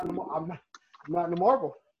not in the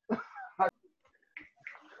Marvel.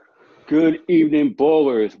 Good evening,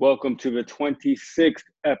 ballers. Welcome to the 26th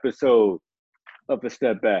episode of The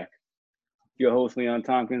Step Back. Your host, Leon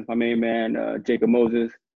Tompkins, my main man, Jacob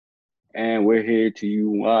Moses, and we're here to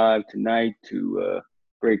you live tonight to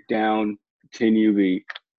break down, continue the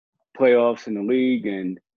playoffs in the league,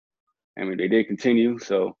 and I mean they did continue,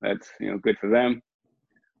 so that's good for them.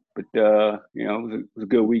 But it was a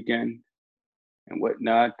good weekend and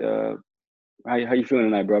whatnot. How you feeling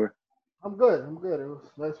tonight, brother? I'm good. I'm good. It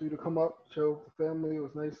was nice for you to come up, show the family. It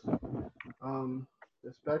was nice.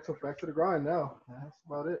 Just back to the grind now. That's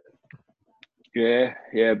about it.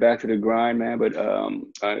 Yeah, back to the grind, man. But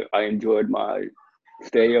I enjoyed my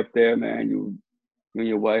stay up there, man. You and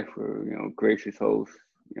your wife were gracious hosts.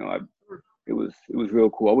 It was real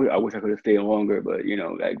cool. I wish I could have stayed longer, but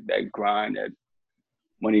that grind, that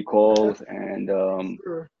money calls, and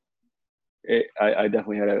Sure. I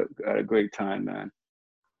definitely had a great time, man.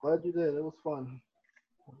 Glad you did. It was fun.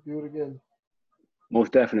 Do it again.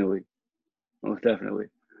 Most definitely, most definitely.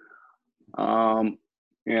 Um,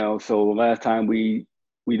 so last time we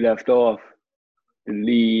left off, the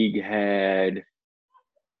league had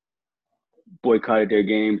boycotted their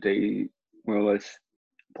games. They more or less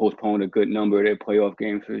postponed a good number of their playoff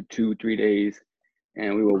games for 2-3 days,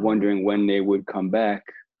 and we were Mhm. wondering when they would come back.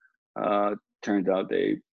 Turns out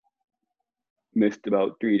they missed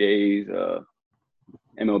about 3 days.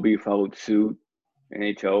 MLB followed suit.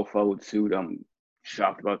 NHL followed suit. I'm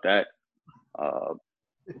shocked about that. Uh,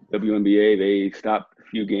 WNBA, they stopped a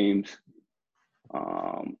few games.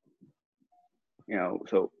 Um,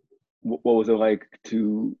 so what was it like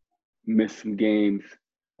to miss some games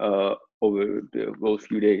over those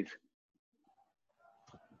few days?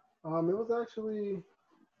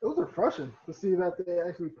 It was refreshing to see that they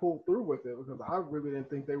actually pulled through with it because I really didn't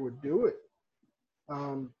think they would do it.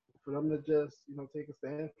 Um, for them to just take a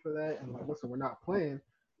stand for that and like, listen, we're not playing,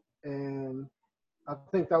 and I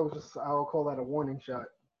think that was just I'll call that a warning shot.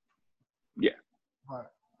 Yeah,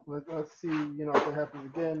 But let's see, if it happens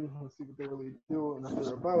again, let's see what they really do and if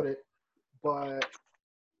they're about it. But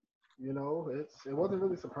it wasn't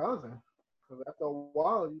really surprising because after a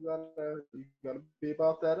while, you gotta be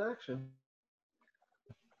about that action,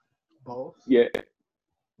 boss. yeah,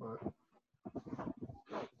 But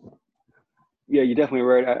yeah. You're definitely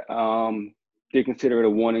right. They consider it a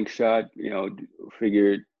warning shot.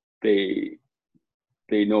 Figured they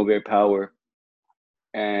they know their power,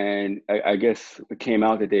 and I guess it came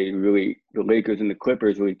out that the Lakers and the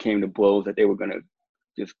Clippers really came to blows that they were gonna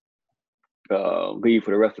just leave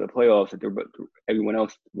for the rest of the playoffs. But everyone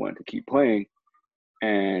else wanted to keep playing,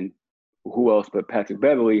 and who else but Patrick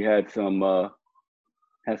Beverly had some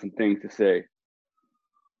things to say.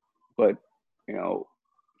 But you know,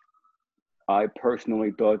 I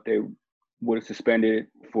personally thought they would have suspended it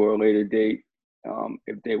for a later date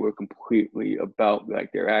if they were completely about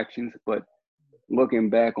like their actions. But looking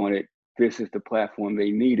back on it, this is the platform they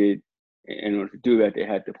needed. In order to do that, they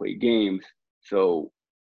had to play games. So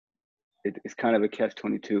it's kind of a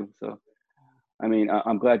catch-22. So I mean,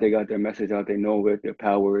 I'm glad they got their message out. They know what their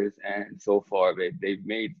power is, and so far they've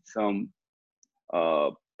made some uh,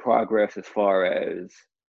 progress as far as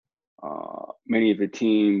many of the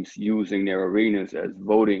teams using their arenas as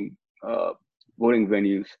voting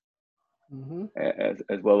venues, mm-hmm.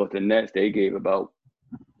 as well as the Nets. They gave about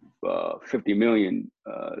 50 million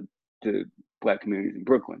to Black communities in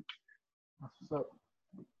Brooklyn. That's what's up.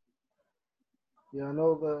 Yeah, I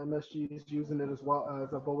know the MSG is using it as well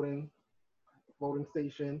as a voting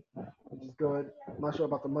station, which is good. I'm not sure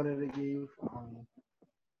about the money they gave.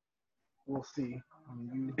 We'll see. I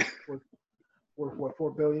mean, you worth what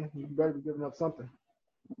 4 billion? You better be giving up something,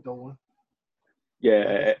 Dolan. I guess.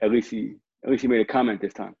 Yeah, at least he made a comment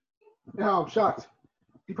this time. Yeah, I'm shocked.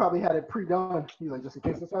 He probably had it pre-done. He's like, just in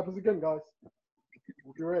case this happens again, guys,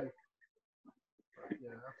 we'll be ready.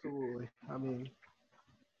 Yeah, absolutely. I mean,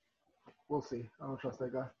 we'll see. I don't trust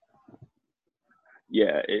that guy.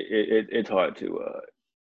 Yeah, it's hard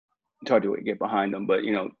to get behind them, but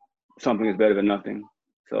something is better than nothing.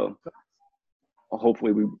 So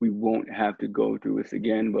hopefully we won't have to go through this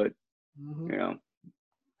again, but Mm-hmm. you know,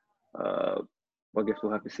 uh, I guess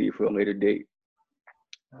we'll have to see for a later date.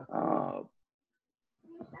 Absolutely. Uh,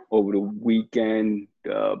 Over the weekend,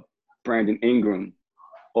 Brandon Ingram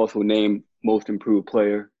also named Most Improved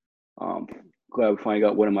Player. Um, Glad we finally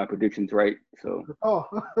got one of my predictions right. So Good call.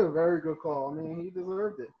 Very good call. I mean, he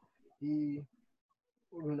deserved it. He,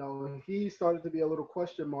 he started to be a little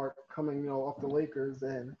question mark coming, off the Lakers,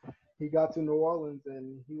 and he got to New Orleans,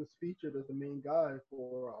 and he was featured as the main guy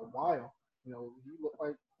for a while. He looked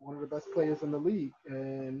like one of the best players in the league,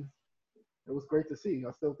 and it was great to see.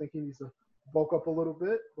 I still think he needs to bulk up a little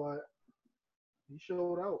bit, but he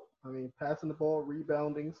showed out. I mean, passing the ball,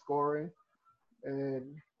 rebounding, scoring, and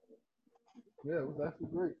yeah, it was actually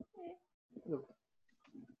great. Yeah,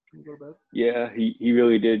 can you go to bed? Yeah, he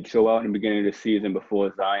really did show out in the beginning of the season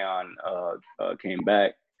before Zion came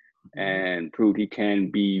back Mm-hmm. and proved he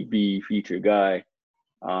can be the featured guy.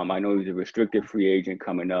 I know he's a restricted free agent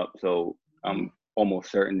coming up, so Mm-hmm. I'm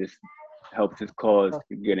almost certain this helps his cause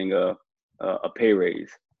getting a pay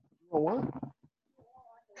raise. You know what?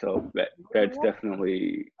 So You know that's what?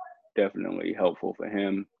 definitely helpful for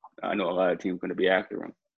him. I know a lot of teams going to be after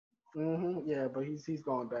him. Yeah, but he's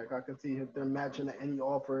going back. I can see them matching any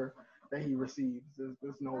offer that he receives.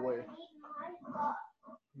 There's no way.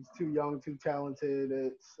 He's too young, too talented.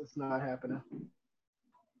 It's not happening.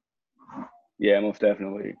 Yeah, most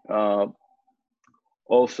definitely.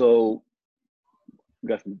 Also,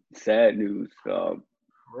 got some sad news. For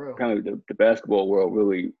real. Apparently, the basketball world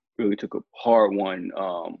really took a hard one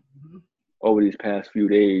Mm-hmm. over these past few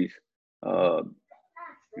days. Uh,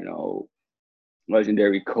 you know,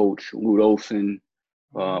 legendary coach Lute Olson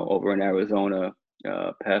Mm-hmm. over in Arizona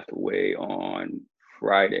passed away on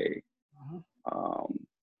Friday. Mm-hmm. Um,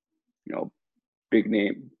 you know,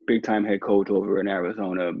 big time head coach over in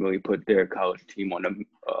Arizona, really put their college team on the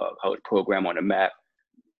college program on the map.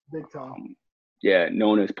 Big time. Yeah,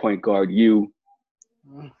 known as Point Guard U.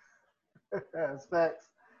 Mm-hmm. That's facts.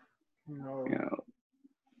 You You know, know,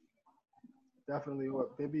 definitely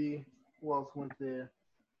what Bibby. Who else went there?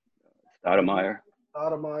 Bibby, Stoudemire,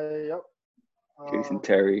 Stoudemire. Yep. Jason Uh,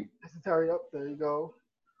 Terry, Jason Terry. Yep. There you go.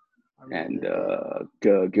 I mean, and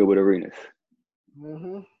they. Gilbert Arenas.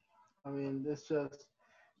 Mm-hmm. I mean, it's just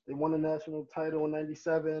they won a national title in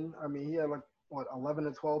 '97. I mean, he had like what 11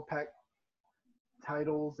 and 12 pack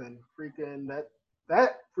titles, and freaking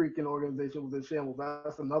that freaking organization was in shambles.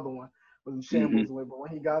 That's another one was in shambles. Hmm. But when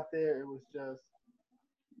he got there, it was just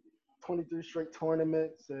 23 straight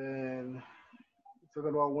tournaments, and took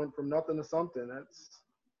it all went from nothing to something. That's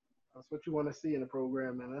what you want to see in a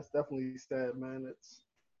program, man. That's definitely sad, man. It's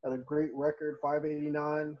had a great record, 589,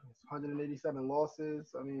 187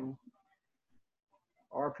 losses. I mean,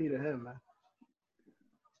 RP to him, man.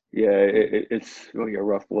 Yeah, RP. it's really a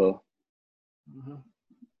rough blow. Mm-hmm.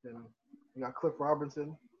 And you got Cliff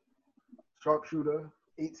Robinson, sharpshooter,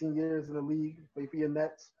 18 years in the league, Bayfia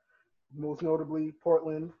Nets, most notably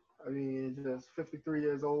Portland. I mean, just 53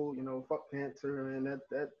 years old. You know, fuck cancer, man.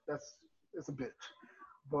 That's it's a bitch.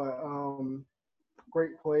 But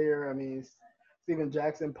great player. I mean, Steven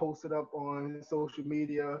Jackson posted up on his social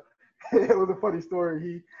media. It was a funny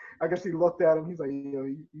story. I guess he looked at him. He's like, yo,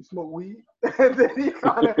 you smoke weed? And then he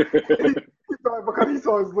kind of, he thought because he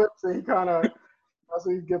saw his lips, and he kind of, that's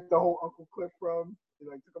where he get the whole Uncle Cliff from. He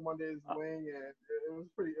like took him under his wing, and it was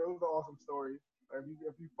pretty. It was an awesome story.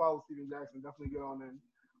 If you follow Steven Jackson, definitely get on and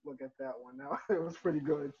look at that one. Now it was pretty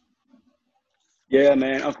good. Yeah,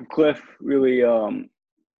 man, Uncle Cliff really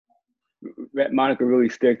that moniker really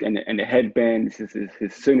stick, and the headband is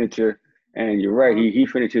his signature. And you're right, Uh-huh. he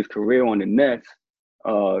finished his career on the Nets,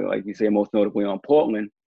 like you say, most notably on Portland.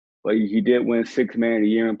 But he did win Sixth Man of the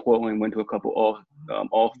Year in Portland. Went to a couple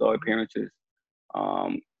All Star appearances.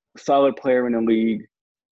 Um, Solid player in the league.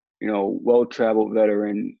 You know, well traveled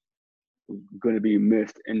veteran. Going to be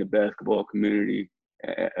missed in the basketball community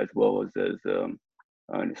as well as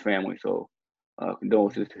his family. So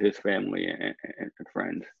condolences to his family and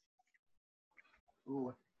friends.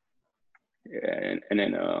 Ooh. And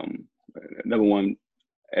then another one,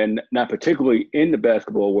 and not particularly in the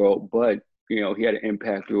basketball world, but he had an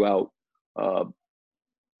impact throughout uh,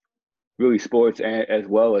 really sports as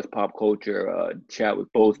well as pop culture. Chadwick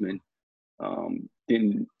Boseman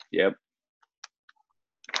didn't, yep,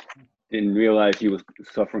 didn't realize he was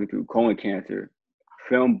suffering through colon cancer.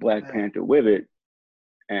 Filmed Black Man. Panther with it,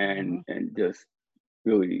 Mm-hmm. and just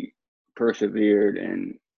really persevered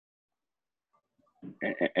and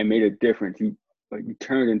made a difference. He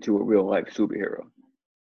turned into a real life superhero.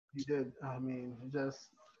 He did. I mean, just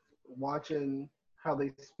watching how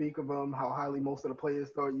they speak of him, how highly most of the players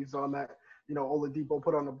thought. You saw that, Oladipo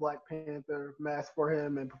put on the Black Panther mask for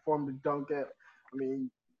him and performed the dunk at. I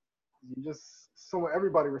mean, you just so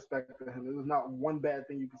everybody respected him. There was not one bad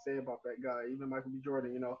thing you could say about that guy. Even Michael B.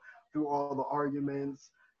 Jordan, through all the arguments,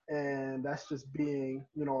 and that's just being,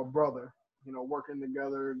 a brother. Working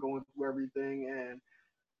together, going through everything, and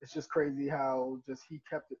it's just crazy how just he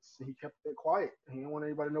kept it quiet. He didn't want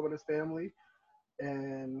anybody to know about his family,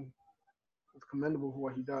 and it's commendable for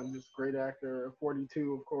what he done. Just great actor.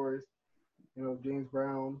 42, of course. James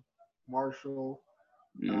Brown, Marshall.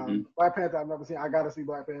 Mm-hmm. Black Panther, I've never seen. I gotta see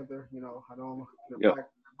Black Panther. You know, I know I'm a Yep. black,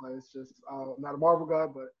 but it's just I'm not a Marvel guy,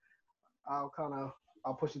 but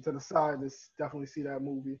I'll push it to the side to definitely see that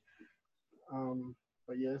movie.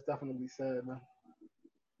 But yeah, it's definitely sad, man.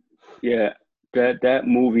 Yeah, that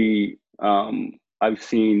movie I've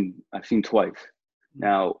seen twice.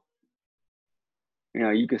 Now,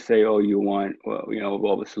 you could say, oh, you want, well,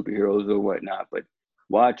 all the superheroes or whatnot, but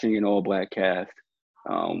watching an all black cast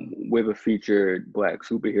with a featured black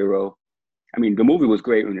superhero, I mean, the movie was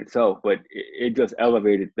great in itself, but it just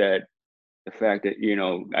elevated that the fact that,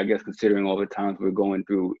 I guess considering all the times we're going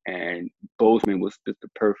through, and Boseman was just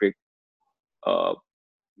the uh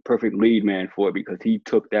perfect lead man for it, because he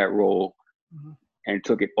took that role Mm-hmm. and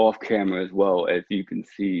took it off camera as well, as you can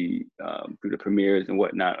see through the premieres and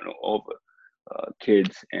whatnot, and all the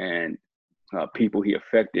kids and people he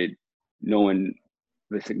affected, knowing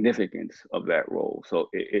the significance of that role. So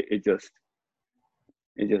it just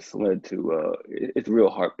led to it's real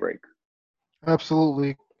heartbreak.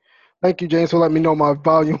 Absolutely. Thank you, James, for letting me know my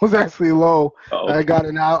volume was actually low. Oh, I okay. got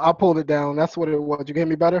it now. I pulled it down. That's what it was. You can hear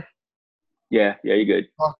me better? Yeah, you're good.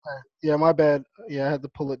 Okay. Yeah, my bad. Yeah, I had to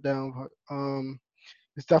pull it down. But,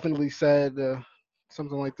 it's definitely sad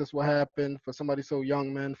something like this will happen for somebody so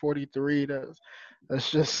young, man. 43.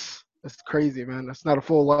 That's crazy, man. That's not a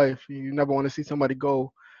full life. You never want to see somebody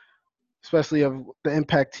go, especially of the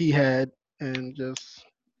impact he had, and just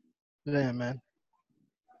yeah, man.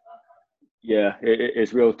 Yeah,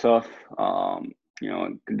 it's real tough.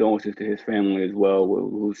 Condolences to his family as well,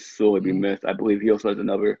 who'll sorely be Mm-hmm. missed. I believe he also has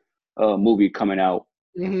another movie coming out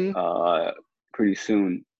Mm-hmm. uh, pretty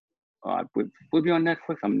soon. Would be on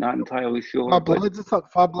Netflix. I'm not entirely sure, Five but Bloods or something.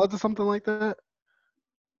 Five Bloods or something like that.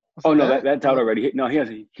 Was oh it no, that? that's out already. No, he has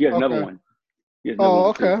another Okay. one. He has another Oh,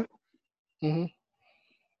 one too. okay. Mm-hmm.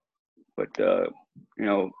 But you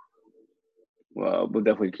know, well, we'll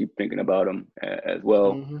definitely keep thinking about him as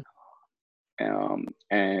well. Mm-hmm.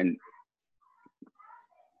 And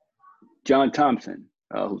John Thompson,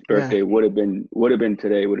 whose Yeah. birthday would have been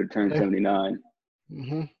today, would have turned Okay. 79,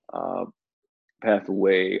 Mm-hmm. uh, passed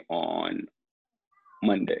away on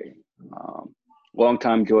Monday.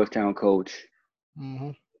 Longtime Georgetown coach.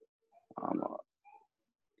 Mm-hmm. Um,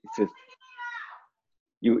 it's just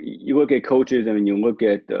you look at coaches, and you look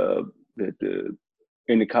at the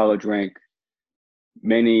in the college rank,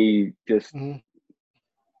 many just Mm-hmm.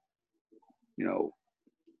 you know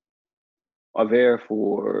are there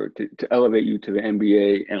to elevate you to the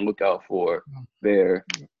NBA and look out for their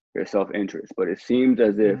their self-interest. But it seems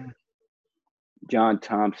as if Mm-hmm. John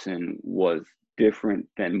Thompson was different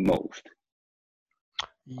than most.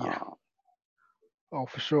 Yeah. Uh, Oh,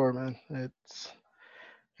 for sure, man.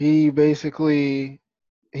 He basically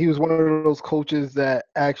he was one of those coaches that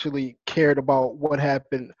actually cared about what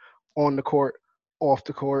happened on the court, off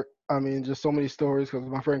the court. I mean, just so many stories. Because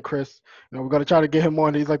my friend Chris, we're gonna try to get him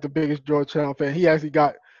on. He's like the biggest Georgetown fan. He actually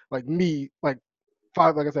got like me, like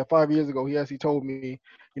I said, 5 years ago. He actually told me,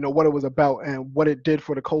 what it was about and what it did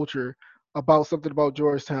for the culture. About something about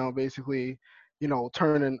Georgetown, basically,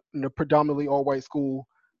 turning a predominantly all white school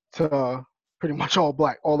to pretty much all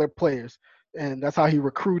black, all their players, and that's how he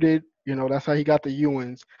recruited. That's how he got the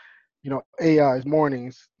Ewans, AIs,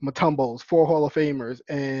 Mornings, Matumbos, 4 Hall of Famers,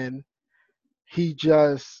 and he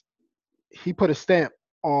just he put a stamp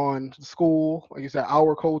on school, like you said,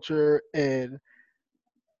 our culture, and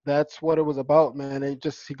that's what it was about, man.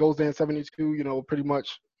 He goes there in '72, pretty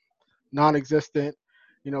much non-existent,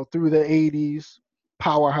 through the '80s,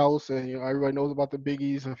 powerhouse, and everybody knows about the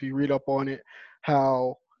Biggies. If you read up on it,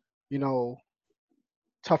 how you know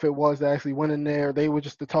tough it was to actually win in there. They were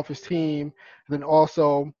just the toughest team. And then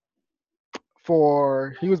also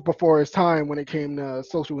he was before his time when it came to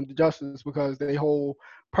social injustice, because they whole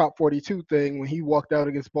Prop 42 thing when he walked out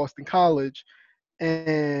against Boston College,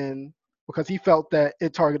 and because he felt that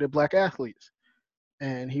it targeted black athletes.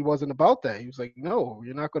 And he wasn't about that. He was like, no,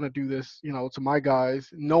 you're not going to do this, to my guys,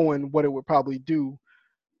 knowing what it would probably do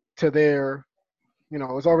to their,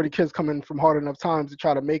 it's already kids coming from hard enough times to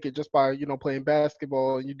try to make it just by, playing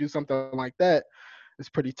basketball, and you do something like that, it's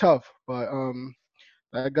pretty tough. But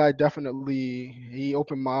that guy definitely, he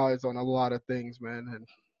opened my eyes on a lot of things, man. And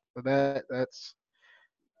for that's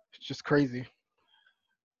it's just crazy.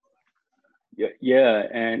 yeah,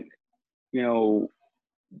 and you know,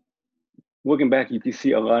 looking back, you can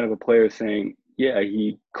see a lot of the players saying, "Yeah,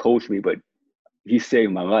 he coached me, but he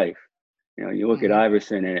saved my life." You look at Hmm.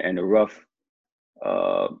 Iverson and the rough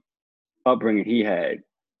uh, upbringing he had.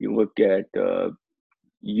 You look at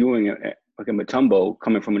Ewing, like a Matumbo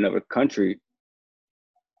coming from another country,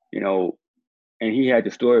 you know, and he had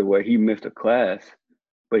the story where he missed a class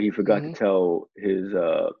but he forgot to tell his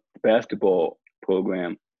basketball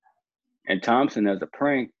program. And Thompson, as a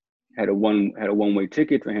prank, had a one-way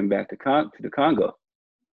ticket for him back to the Congo.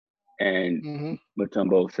 And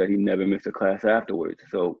Mutombo said he never missed a class afterwards.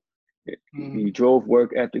 So he drove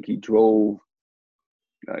work ethic. He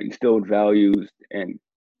instilled values, and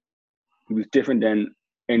he was different than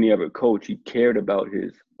any other coach. He cared about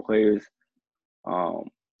his players on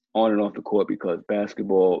and off the court, because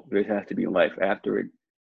basketball, there has to be life after it.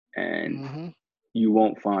 And you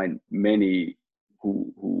won't find many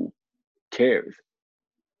who cares.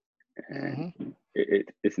 And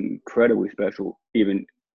it's incredibly special, even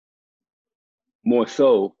more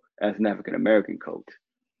so as an African American coach.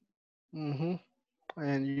 And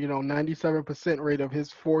 97% rate of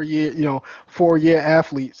his 4-year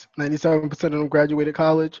athletes, 97% of them graduated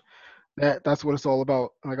college. That's what it's all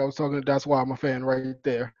about. Like I was talking, that's why I'm a fan right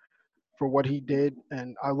there, for what he did.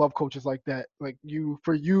 And I love coaches like that. Like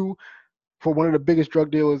for one of the biggest drug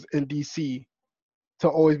dealers in DC to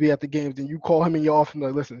always be at the games, and you call him in your office and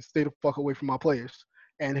like, listen, stay the fuck away from my players.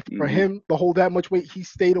 And for him to hold that much weight, he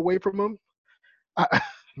stayed away from them.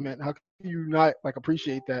 Man, how can you not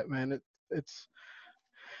appreciate that, man? That's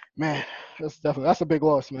a big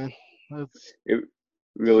loss, man. It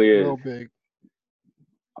really is real big.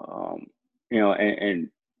 And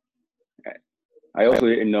I also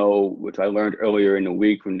didn't know, which I learned earlier in the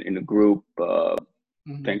week in the group,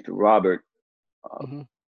 thanks to Robert,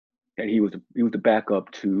 that he was the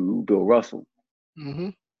backup to Bill Russell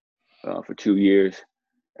for 2 years,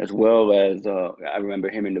 as well as I remember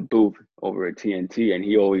him in the booth over at TNT, and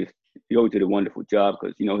he always did a wonderful job,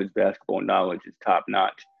 because his basketball knowledge is top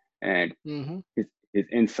notch, and his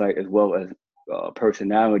insight as well as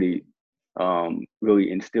personality really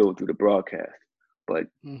instilled through the broadcast. But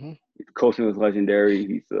coaching was legendary.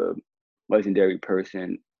 He's a legendary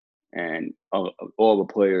person, and all the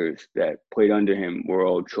players that played under him were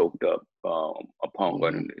all choked up upon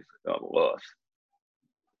learning this loss.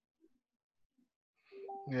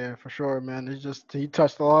 Yeah, for sure, man. He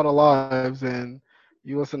touched a lot of lives, and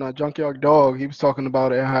you listen to Junkyard Dog. He was talking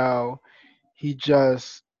about it, how he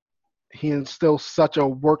instilled such a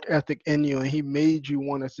work ethic in you, and he made you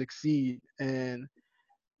want to succeed. And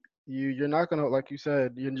you're not gonna, like you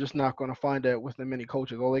said, you're just not gonna find that with the many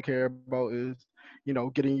coaches. All they care about is,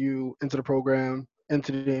 getting you into the program,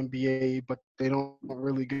 into the NBA, but they don't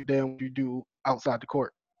really give a damn what you do outside the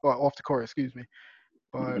court or off the court, excuse me.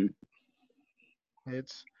 But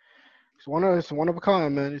it's one of a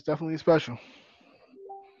kind, man. It's definitely special.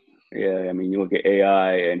 Yeah, I mean, you look at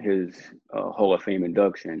AI and his Hall of Fame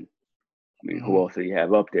induction. I mean, who else do you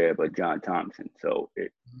have up there but John Thompson? So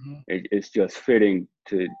it's just fitting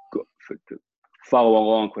to follow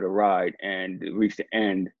along for the ride and reach the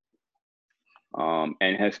end,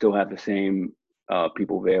 and still have the same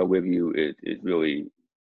people there with you is really,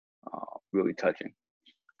 really touching.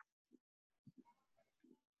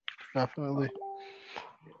 Definitely.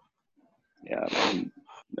 Yeah,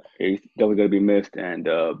 he's definitely going to be missed, and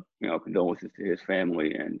condolences to his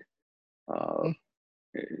family and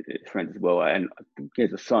his friends as well. And he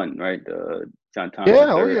has a son, right? John Thompson.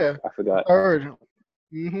 Yeah, I forgot. Third.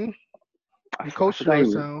 He coached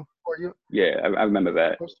Georgetown. Yeah, I remember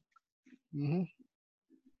that.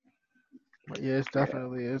 But yeah, it's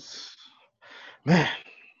definitely man.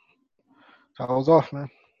 I was off, man.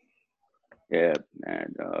 Yeah,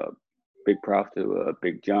 man. Big props to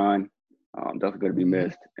Big John. Definitely going to be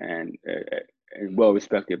missed, and well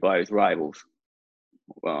respected by his rivals.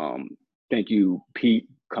 Thank you, Pete,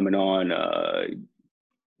 coming on.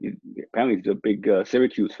 Apparently, he's a big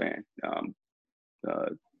Syracuse fan.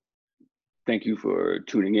 Thank you for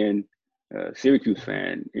tuning in, Syracuse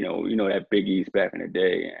fan. You know that Big East back in the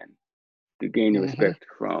day, and to gain the respect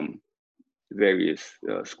from various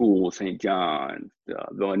schools, St. John's,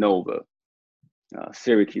 Villanova,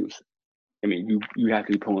 Syracuse. I mean, you have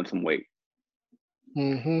to be pulling some weight.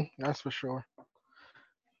 That's for sure.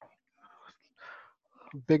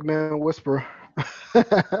 Big man whisperer.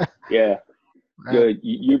 Yeah. Good.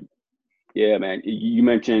 Yeah, man. You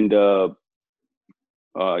mentioned your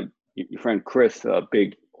friend Chris,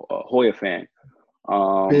 big Hoya fan.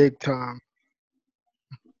 Big time.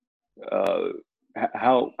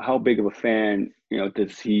 How big of a fan,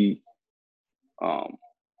 does he?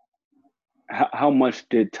 How much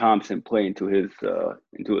did Thompson play into his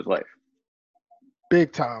life?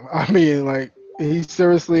 Big time. I mean, he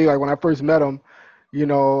seriously, when I first met him,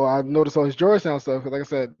 I noticed all his Georgetown stuff. Like I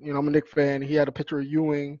said, I'm a Knick fan. He had a picture of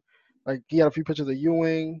Ewing. He had a few pictures of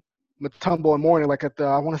Ewing, Mutombo, and Mourning. At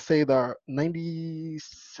I want to say the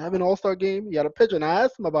 '97 All-Star game. He had a picture, and I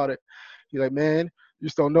asked him about it. He's like, man, you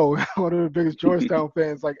still know, one of the biggest Georgetown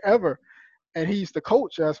fans like ever. And he used to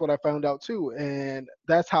coach. That's what I found out too. And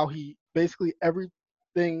that's how he basically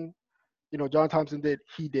everything, John Thompson did,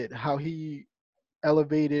 he did. How he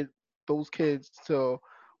elevated those kids to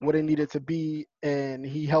what it needed to be, and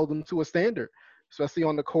he held them to a standard, especially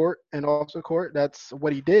on the court and off the court. That's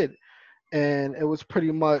what he did, and it was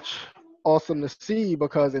pretty much awesome to see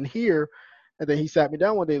because in here, and then he sat me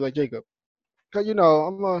down one day like Jacob, because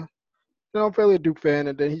I'm fairly a Duke fan,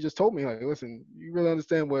 and then he just told me like, listen, you really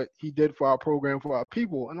understand what he did for our program, for our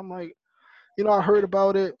people, and I'm like, I heard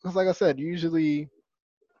about it because like I said, usually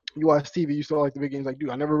you watch TV, you saw like the big games, like dude,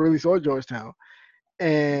 I never really saw Georgetown.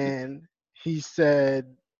 And he said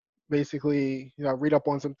basically, read up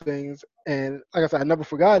on some things, and like I said, I never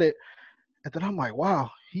forgot it. And then I'm like, wow,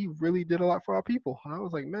 he really did a lot for our people. And I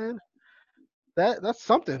was like, man, that's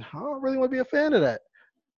something. I don't really want to be a fan of that.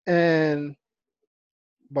 And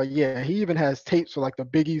but yeah, he even has tapes for like the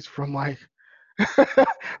biggies from like the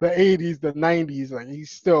 80s, the 90s. Like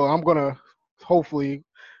he's still, I'm gonna hopefully,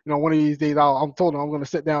 one of these days I'm told him I'm gonna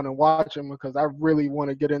sit down and watch him because I really want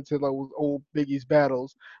to get into those old Biggie's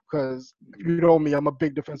battles. Because you know me, I'm a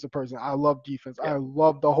big defensive person. I love defense. Yeah. I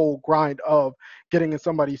love the whole grind of getting in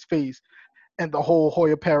somebody's face and the whole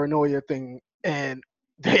Hoya paranoia thing. And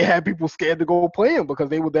they had people scared to go play him because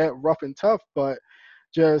they were that rough and tough. But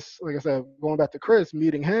just like I said, going back to Chris,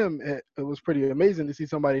 meeting him, it was pretty amazing to see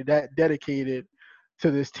somebody that dedicated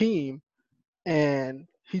to this team. And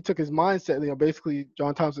he took his mindset, basically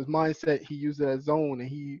John Thompson's mindset, he used it as zone, and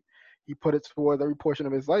he put it towards every portion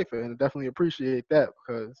of his life, and I definitely appreciate that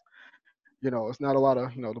because it's not a lot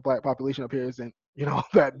of the black population up here isn't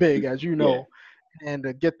that big as Yeah. and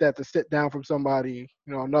to get that to sit down from somebody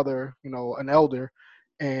another an elder,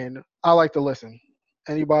 and I like to listen.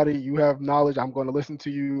 Anybody you have knowledge, I'm going to listen to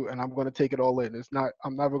you and I'm going to take it all in. It's not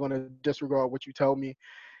I'm never going to disregard what you tell me,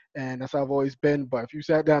 and that's how I've always been. But if you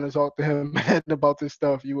sat down and talked to him about this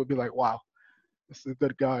stuff, you would be like, wow, this is a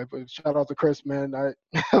good guy. But shout out to Chris, man. I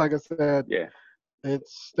like I said, Yeah.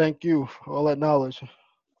 it's thank you for all that knowledge.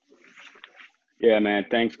 Yeah, man.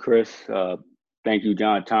 Thanks, Chris. Thank you,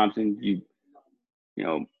 John Thompson. You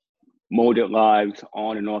know, molded lives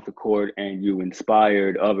on and off the court, and you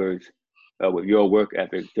inspired others with your work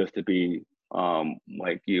ethic just to be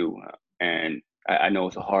like you. And I know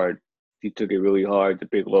it's you took it really hard. It's a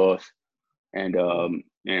big loss, and the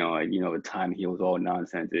time he was all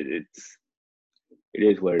nonsense. It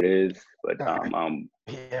is what it is. But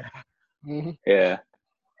Yeah. Mm-hmm. yeah.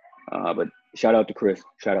 But shout out to Chris.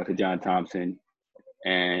 Shout out to John Thompson,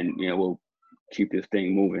 and we'll keep this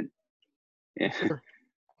thing moving. Yeah. Sure.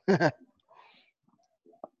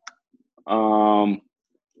 Um,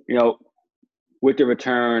 with the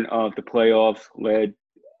return of the playoffs, led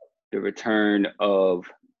the return of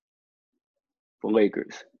the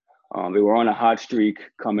Lakers. They were on a hot streak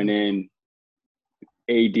coming in.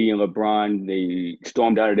 AD and LeBron, they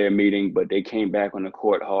stormed out of their meeting, but they came back on the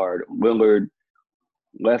court hard. Lillard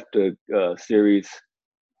left the series,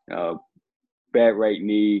 bad right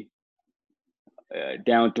knee,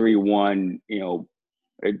 down 3-1.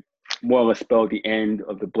 It more or less spelled the end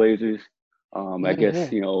of the Blazers. I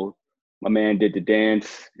guess my man did the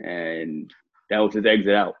dance, and that was his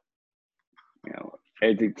exit out.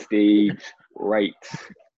 Exit stage right.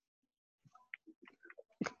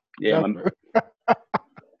 Yeah,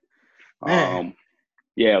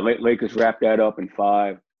 Lakers wrapped that up in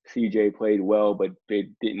 5. CJ played well, but they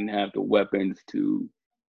didn't have the weapons to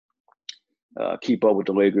keep up with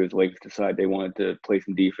the Lakers. Lakers decided they wanted to play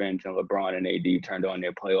some defense, and LeBron and AD turned on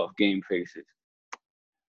their playoff game faces.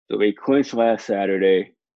 So they clinched last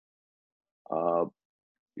Saturday. Now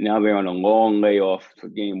they're on a long layoff for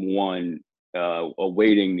game 1,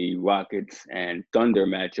 awaiting the Rockets and Thunder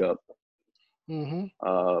matchup.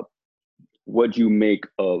 Mm-hmm. What do you make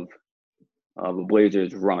of the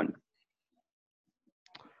Blazers' run?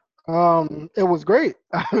 It was great.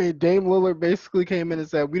 I mean, Dame Lillard basically came in and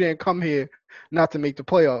said, "We didn't come here not to make the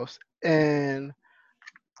playoffs," and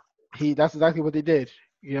that's exactly what they did.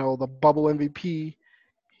 The bubble MVP,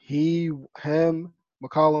 him,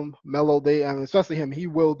 McCollum, Melo, especially him, he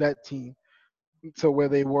willed that team to where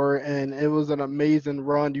they were, and it was an amazing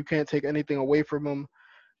run. You can't take anything away from them.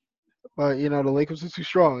 But the Lakers are too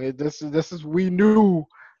strong. This is we knew,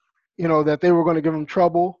 that they were going to give them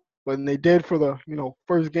trouble. When they did for the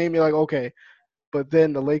first game, you're like, okay. But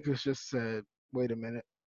then the Lakers just said, wait a minute,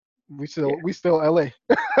 we still LA.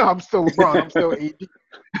 I'm still LeBron. I'm still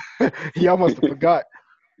AD. He almost forgot.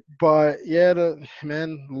 But yeah,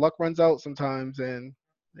 luck runs out sometimes, and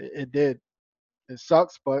it did. It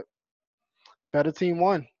sucks, but better team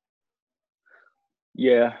won.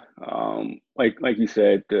 Yeah, like you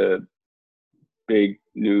said, the big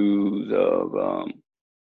news of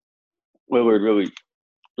Lillard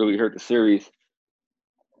really hurt the series.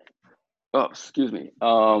 Oh, excuse me.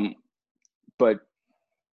 But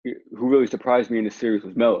who really surprised me in the series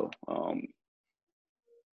was Melo.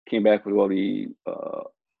 Came back with all the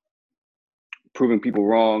proving people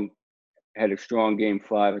wrong. Had a strong game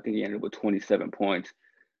 5. I think he ended up with 27 points.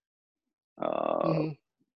 Mm-hmm.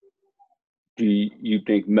 Do you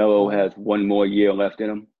think Melo has one more year left in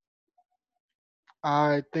him?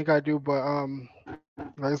 I think I do, but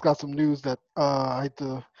I just got some news that I had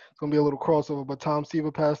to. It's gonna be a little crossover, but Tom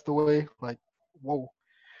Seaver passed away. Like, whoa,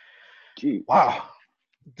 Gee, wow,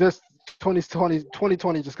 just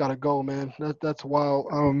 2020 just gotta go, man. That's wild.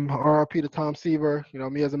 RIP to Tom Seaver. You know,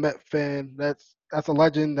 me as a Met fan, that's a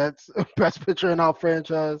legend. That's best pitcher in our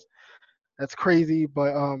franchise. That's crazy,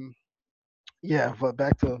 but yeah. But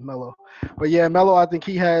back to Melo. But yeah, Melo, I think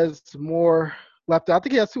he has more left. I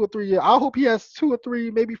think he has 2 or 3 years. I hope he has 2 or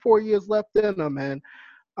 3, maybe 4 years left in him, man.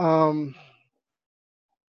 Um,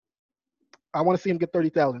 I want to see him get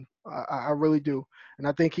 30,000. I really do, and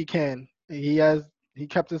I think he can. He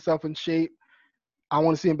kept himself in shape. I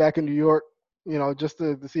want to see him back in New York. You know, just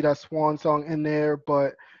to see that Swan song in there.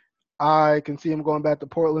 But I can see him going back to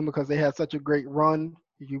Portland because they had such a great run.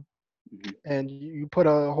 You put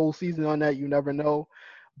a whole season on that. You never know.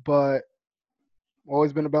 But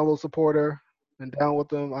always been a Bello supporter and down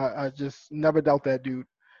with him. I just never doubt that dude.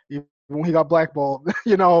 Even when he got blackballed,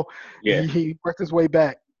 you know, yeah, he worked his way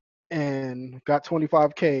back and got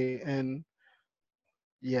 25K. And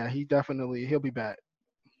yeah, he'll be back.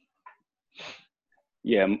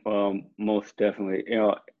 yeah, most definitely. You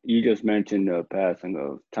know, you just mentioned the passing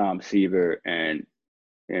of Tom Seaver, and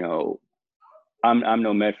you know, I'm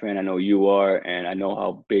no Met fan. I know you are, and I know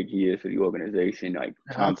how big he is for the organization. Like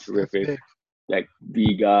Yeah, Tom's that's terrific, big. like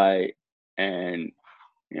the guy, and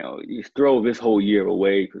you know, you throw this whole year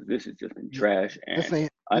away because this has just been Yeah, trash. this And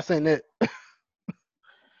ain't I, this ain't it.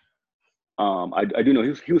 I do know he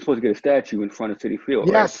was supposed to get a statue in front of City Field,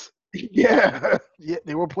 right? Yes, yeah, yeah.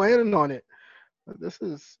 They were planning on it. But this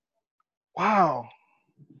is wow,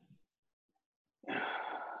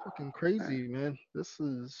 fucking crazy, man. This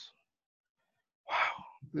is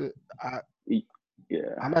wow. I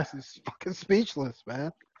Yeah, I'm actually fucking speechless,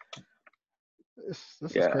 man. This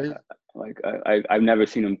is yeah. crazy. Like I've never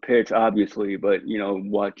seen him pitch, obviously, but you know,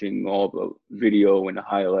 watching all the video and the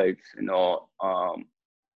highlights and all,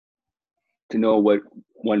 to know what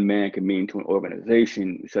one man can mean to an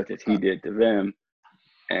organization such as he did to them,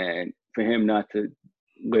 and for him not to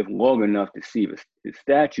live long enough to see his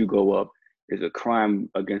statue go up is a crime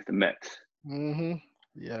against the Mets. Mm-hmm.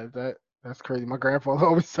 Yeah, that's crazy. My grandfather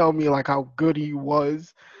always tell me like how good he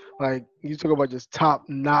was. Like you talk about just top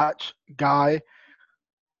notch guy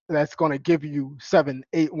that's gonna give you 7,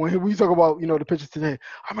 8. When we talk about the pitchers today,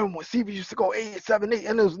 I remember when Stevie used to go 8, 7, 8,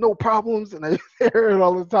 and there was no problems, and I hear it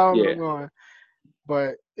all the time. And Yeah, I'm going,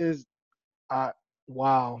 but I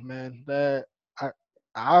wow, man, that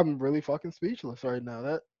I'm really fucking speechless right now.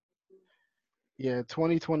 That yeah,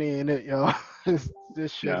 2020 ain't it, yo.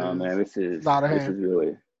 This shit no, man, is it's out of this hand. is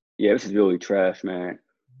really, yeah, this is really trash, man.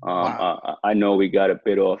 Wow. I know we got a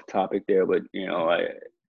bit off topic there, but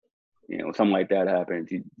something like that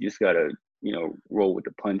happens. You just gotta, roll with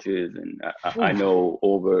the punches. And I know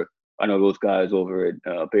those guys over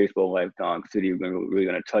at Baseball Life, Donk City, are really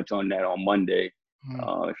gonna touch on that on Monday.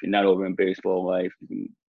 Mm-hmm. If you're not over in Baseball Life, you can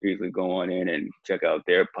easily go on in and check out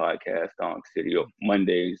their podcast, Donk City,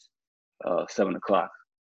 Mondays, 7 o'clock.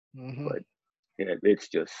 Mm-hmm. But yeah, it's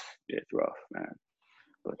rough, man.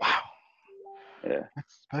 But Wow. yeah,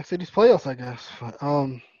 Back to these playoffs, I guess. But,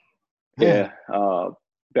 man. yeah.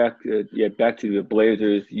 Back to the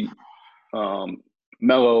Blazers.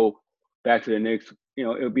 Melo, back to the Knicks. You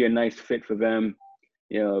know, it would be a nice fit for them.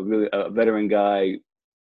 You know, really a veteran guy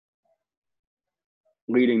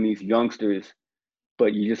leading these youngsters,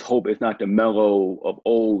 but you just hope it's not the Melo of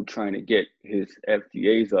old trying to get his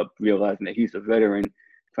FGAs up, realizing that he's a veteran,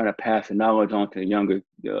 trying to pass the knowledge on to the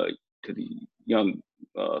young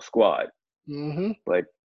squad. Mm-hmm. But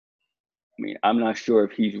I mean, I'm not sure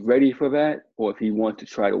if he's ready for that or if he wants to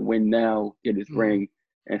try to win now, get his Mm-hmm. ring,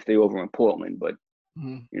 and stay over in Portland. But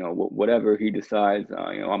Mm-hmm. whatever he decides,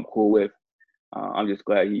 I'm cool with. I'm just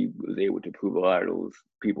glad he was able to prove a lot of those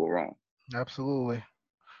people wrong. Absolutely.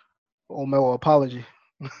 Old Melo apology.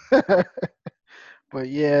 But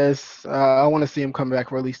yes, I want to see him come back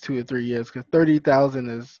for at least 2 or 3 years because 30,000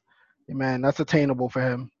 is, man, that's attainable for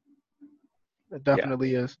him. It Yeah,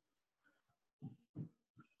 definitely is.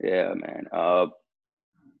 yeah, man.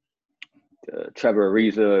 Trevor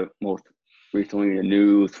Ariza, most recently in the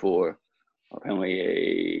news for apparently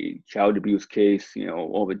a child abuse case.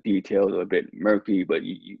 All the details are a bit murky, but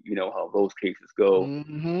you know how those cases go.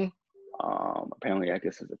 Mm-hmm. Apparently, I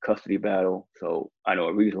guess it's a custody battle. So I know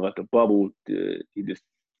a reason left the bubble. He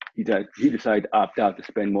decided to opt out to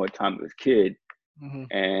spend more time with his kid, Mm-hmm.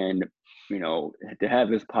 and to have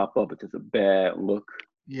this pop up, it's just a bad look.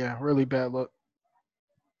 Yeah, really bad look.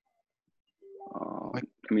 Like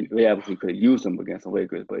I mean, they obviously could have used him against the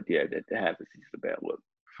Lakers, but yeah, to have this is just a bad look.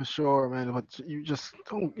 for sure, man. But you just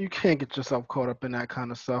don't. You can't get yourself caught up in that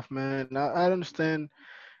kind of stuff, man. I understand.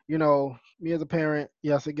 Me as a parent,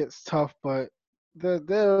 yes, it gets tough, but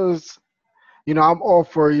there's I'm all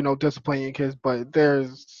for, disciplining your kids, but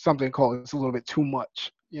there's something called it's a little bit too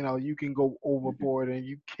much. You can go Mm-hmm. overboard and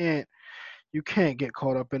you can't get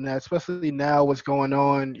caught up in that, especially now what's going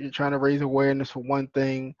on. You're trying to raise awareness for one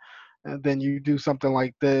thing, and then you do something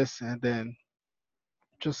like this, and then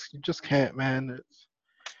you just can't, man. It's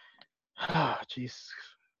jeez.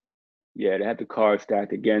 Yeah, to have the cards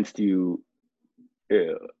stacked against you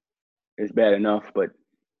is bad enough, but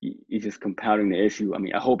you're just compounding the issue. I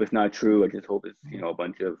mean, I hope it's not true. I just hope it's a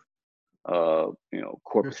bunch of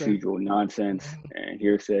court You're saying. procedural nonsense and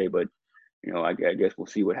hearsay. But I guess we'll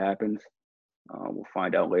see what happens. We'll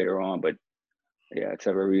find out later on. But yeah,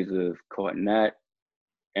 Trevor Ariza is caught in that,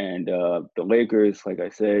 and the Lakers, like I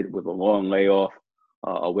said, with a long layoff,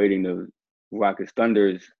 awaiting the Rockets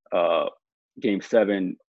Thunder's Game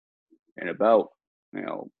 7 in about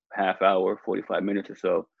half hour, 45 minutes or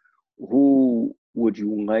so. Who would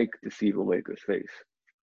you like to see the Lakers face?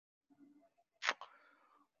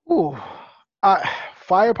 Ooh,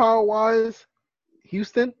 firepower wise,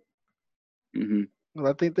 Houston. Mm-hmm. 'Cause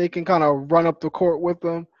I think they can kind of run up the court with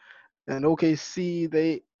them. And OKC,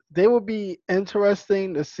 they would be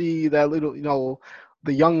interesting to see that little,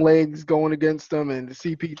 the young legs going against them and the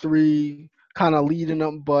CP3 kind of leading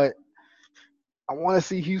them. But I want to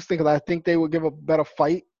see Houston because I think they would give a better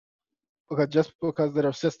fight because of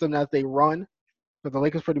their system that they run. But the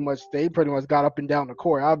Lakers pretty much got up and down the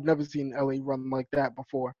court. I've never seen LA run like that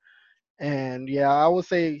before. And yeah, I would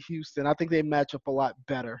say Houston. I think they match up a lot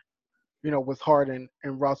better, with Harden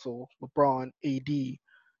and Russell, LeBron, AD.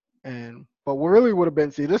 And but what really would have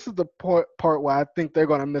been, see, this is the part where I think they're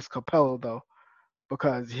gonna miss Capella though,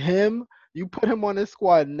 because you put him on this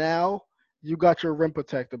squad now, you got your rim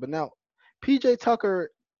protector. But now, PJ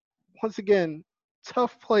Tucker, once again,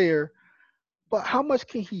 tough player, but how much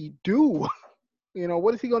can he do?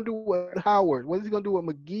 What is he gonna do with Howard? What is he gonna do with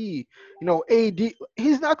McGee? AD,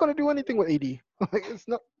 he's not gonna do anything with AD. Like it's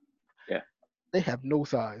not. Yeah. They have no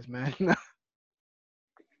size, man.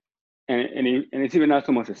 And it's even not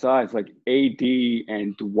so much the size. Like AD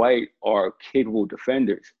and Dwight are capable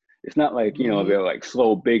defenders. It's not like Mm-hmm. they're like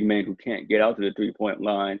slow big men who can't get out to the 3-point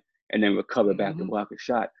line and then recover back to Mm-hmm. block a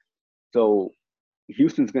shot. So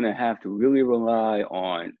Houston's gonna have to really rely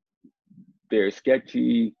on their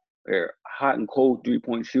sketchy, their hot and cold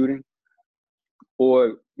 3-point shooting,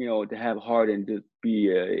 or to have Harden just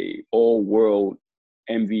be a all-world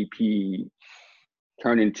MVP,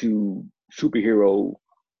 turn into superhero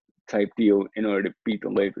type deal in order to beat the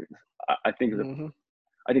Lakers. I think Mm-hmm.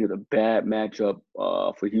 it's a bad matchup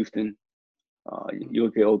for Houston. You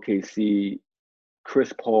look at OKC,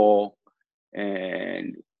 Chris Paul,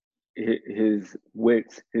 and his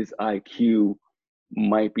wits, his IQ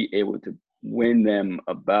might be able to win them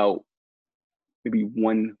about maybe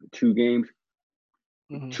 1-2 games.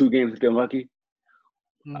 Mm-hmm. 2 games if they're lucky.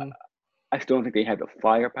 Mm-hmm. I still don't think they have the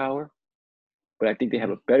firepower, but I think they have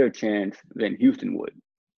Mm-hmm. a better chance than Houston would.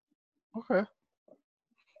 Okay,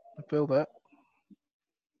 I feel that.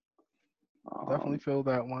 Definitely Um, feel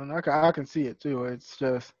that one. I can see it too. It's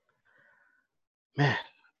just, man,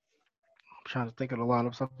 I'm trying to think of a lot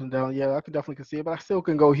of something down. Yeah, I can definitely see it, but I still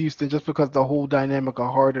can go Houston just because the whole dynamic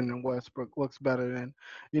of Harden and Westbrook looks better than,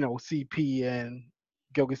 CP and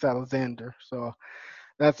Gilgeous Alexander. So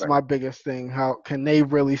that's right. my biggest thing. How can they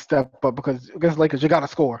really step up? Because against Lakers, you got to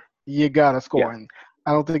score. You got to Yeah. score. And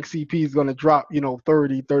I don't think CP is going to drop,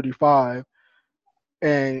 30, 35.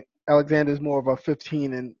 And Alexander's more of a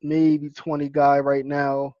 15 and maybe 20 guy right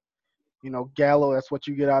now. Gallo, that's what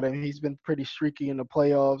you get out of him. He's been pretty streaky in the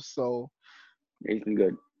playoffs, so He's been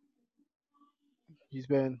good. he's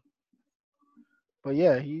been. But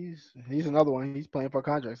yeah, he's another one. He's playing for a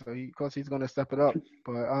contract, so of course he's going to step it up.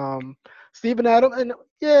 But Steven Adams, and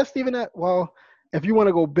yeah, Steven Adams. Well, if you want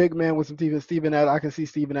to go big man with some Steven Adams, I can see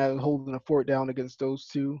Steven Adams holding the fort down against those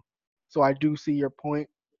two. So I do see your point,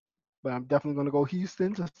 but I'm definitely going to go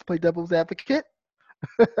Houston just to play devil's advocate.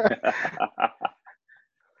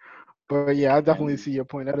 But yeah, I definitely And see your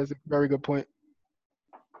point. That is a very good point.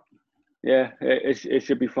 Yeah, it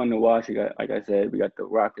should be fun to watch. You got, like I said, we got the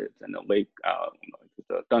Rockets and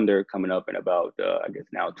the Thunder coming up in about I guess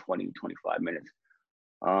now 20, 25 minutes.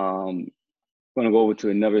 Going to go over to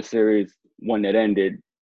another series, one that ended.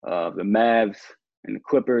 The Mavs and the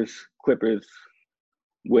Clippers. Clippers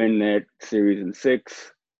win that series in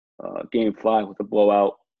six. Game 5 was a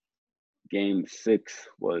blowout. Game 6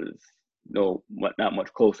 was not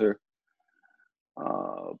much closer.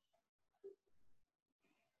 Uh,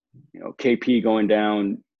 KP going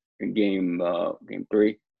down in game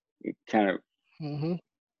 3. It kind of Mm-hmm.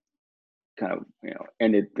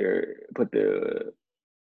 ended put the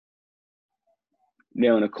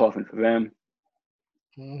nail in the coffin for them.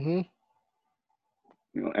 Mm-hmm.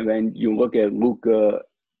 And then you look at Luka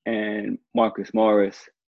and Marcus Morris.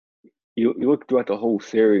 You look throughout the whole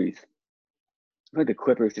series. I think the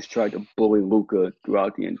Clippers just tried to bully Luka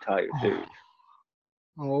throughout the entire series.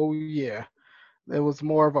 Oh yeah. It was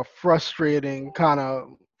more of a frustrating kind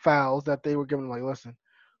of fouls that they were giving. Like, listen,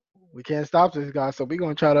 we can't stop this guy, so we're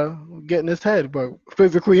gonna try to get in his head, but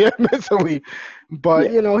physically and mentally.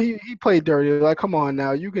 But Yeah, he played dirty. Like, come on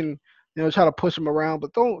now, you can try to push him around,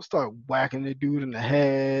 but don't start whacking the dude in the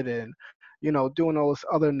head and doing all this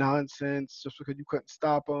other nonsense just because you couldn't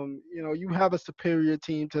stop him. You have a superior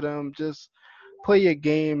team to them. Just play your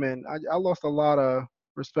game, and I lost a lot of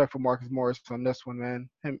respect for Marcus Morris on this one, man.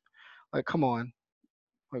 Him, like, come on,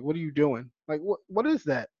 like, what are you doing? Like, what is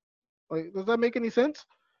that? Like, does that make any sense?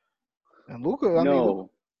 And Luca, I mean, Luca, no,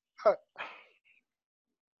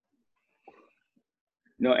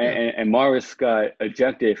 no, yeah. and Morris got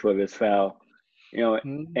ejected for this foul. You know,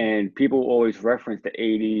 Mhm. and people always reference the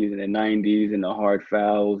 '80s and the '90s and the hard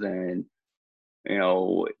fouls, and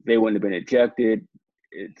they wouldn't have been ejected.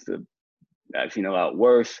 I've seen a lot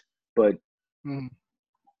worse, but Mhm.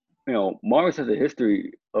 Morris has a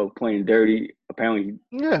history of playing dirty. Apparently,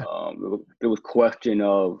 Yeah. there was question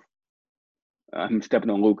of him stepping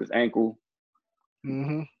on Luka's ankle.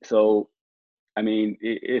 Hmm. So, I mean,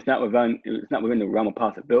 it's not within the realm of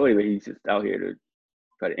possibility that he's just out here to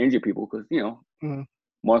try to injure people because Hmm.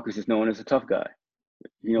 Marcus is known as a tough guy.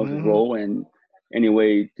 He knows his Hmm. role, and any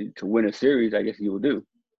way to win a series, I guess he will do.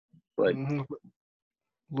 But Hmm.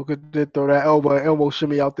 Luca did throw that elbow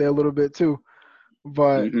shimmy out there a little bit too,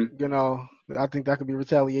 but hmm I think that could be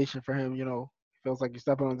retaliation for him. Feels like you're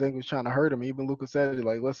stepping on his ankles trying to hurt him. Even Luca said it,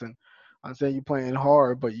 like, listen, I'm saying you playing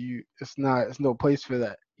hard, but it's no place for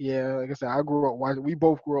that. Yeah, like I said, I grew up watching. We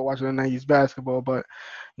both grew up watching the '90s basketball, but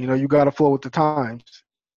you got to flow with the times.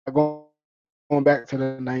 Going back to the '90s, so you're not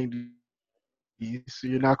going to get that again. So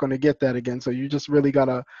you just really gotta. I can understand like a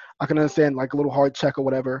little hard check or whatever. There's a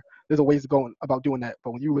ways to go about doing that, but when you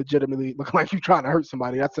legitimately look like you're trying to hurt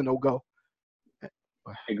somebody, that's a no go.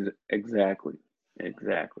 exactly,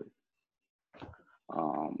 exactly.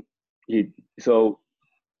 Um, he so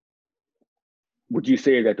would you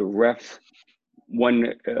say that the refs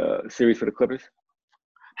won series for the Clippers?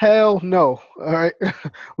 Hell no. All right.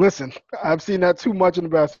 Listen, I've seen that too much in the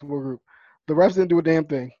basketball group. The refs didn't do a damn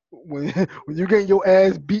thing. When when you're getting your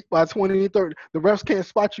ass beat by 20 and 30, the refs can't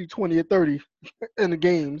spot you 20 or 30 in the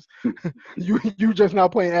games. You just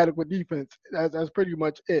not playing adequate defense. That's pretty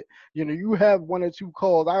much it. You have one or two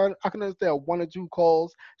calls. I can understand one or two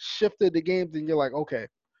calls shifted the games, and you're like, okay,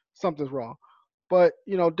 something's wrong. But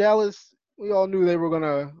Dallas, we all knew they were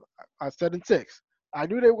gonna. I said in six. I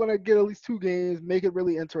knew they were gonna get at least two games, make it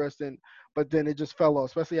really interesting. But then it just fell off,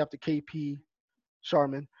 especially after KP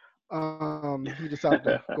Sharman. He decided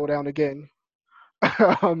to go down again.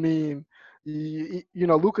 I mean,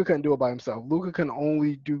 Luca couldn't do it by himself. Luca can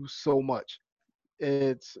only do so much.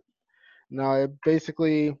 It's now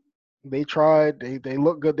basically they tried. They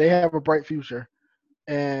look good. They have a bright future,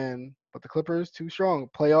 but the Clippers too strong.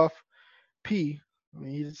 Playoff P. I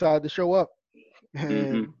mean, he decided to show up,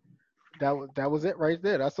 hmm and that was it right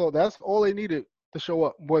there. That's all they needed to show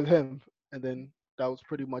up was him, and then that was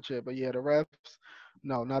pretty much it. But yeah, the refs,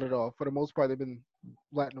 no, not at all. For the most part, they've been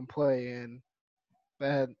letting them play, and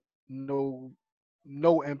that had no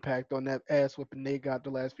no impact on that ass whipping they got the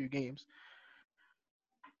last few games.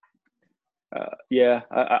 Yeah,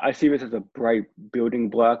 I see this as a bright building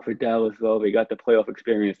block for Dallas. Though they got the playoff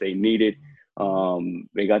experience they needed, Hmm.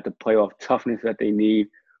 they got the playoff toughness that they need.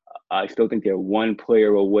 I still think they're one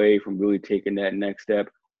player away from really taking that next step.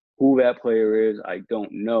 Who that player is, I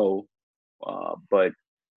don't know, but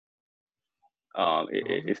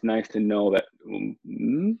it's nice to know that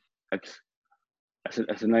that's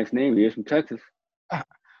that's a nice name. He is from Texas.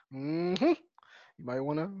 Hmm. You might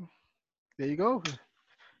want to. There you go.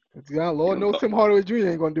 Yeah, Lord You knows Tim Hardaway Jr.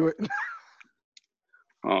 ain't gonna do it.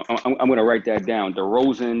 I'm going to write that down.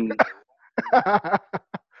 DeRozan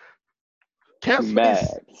Cap to space.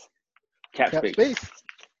 Mavs. Cap Cap space. space.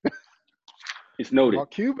 It's noted. Mark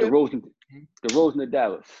The Cuban. Rosen to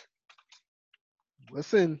Dallas.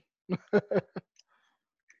 Listen.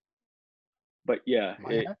 But yeah,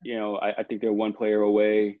 Might happen. I think they're one player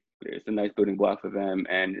away. It's a nice building block for them,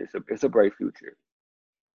 and it's a bright future.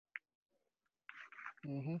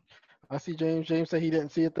 Mm-hmm. I see James. James said he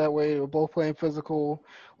didn't see it that way. They were both playing physical.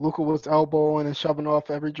 Luka was elbowing and shoving off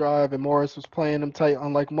every drive, and Morris was playing him tight,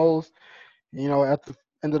 unlike most. At the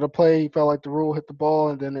end of the play, he felt like the rule hit the ball,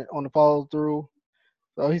 and then on the follow through.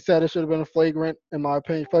 So he said it should have been a flagrant, in my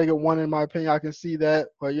opinion. Flagrant one, in my opinion. I can see that,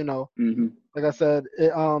 but Mm-hmm. like I said,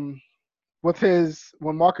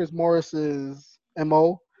 when Marcus Morris's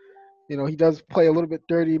mo, he does play a little bit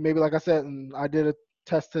dirty. Maybe like I said, and I did a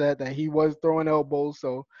test to that he was throwing elbows,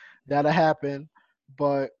 so that'll happen.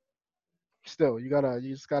 But still, you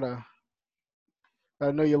just gotta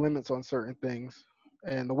know your limits on certain things.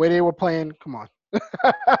 And the way they were playing, come on,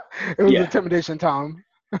 it was Yeah, intimidation time.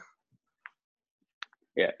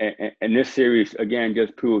 yeah, and this series again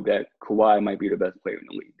just proved that Kawhi might be the best player in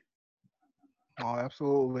the league. Oh,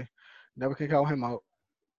 absolutely, never can count him out.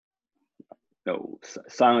 No,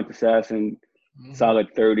 silent assassin, Mm-hmm.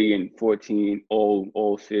 solid 30 and 14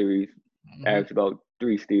 all series, Mm-hmm. averaged about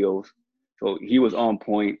 3 steals. So he was on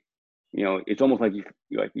point. It's almost like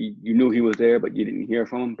you knew he was there, but you didn't hear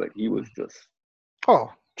from him. But he was just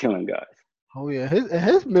killing guys. Oh yeah,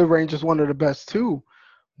 his mid range is one of the best too.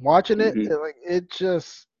 Watching it, Mm-hmm. it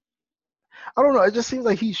just, I don't know. It just seems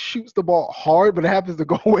like he shoots the ball hard, but it happens to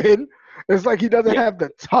go in. It's like he doesn't have the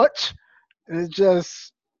touch, and it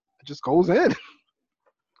just goes in.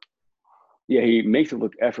 Yeah, he makes it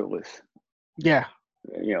look effortless. Yeah.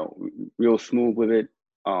 Real smooth with it,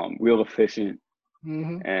 real efficient.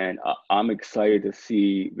 Mm-hmm. And I'm excited to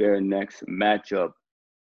see their next matchup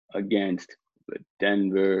against the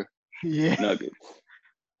Denver Nuggets.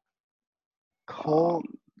 Call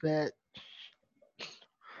that.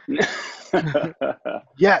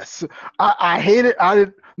 Yes, I hate it. I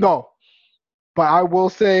didn't no, but I will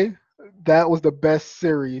say that was the best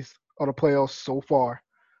series of the playoffs so far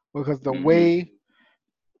because the Mm-hmm. way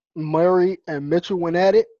Murray and Mitchell went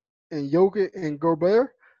at it, and Jokic and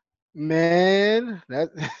Gobert, man,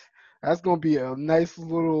 that's gonna be a nice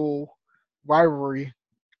little rivalry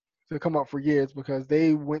to come up for years because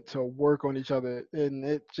they went to work on each other, and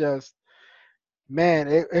it just, man,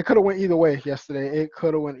 it could have went either way yesterday. It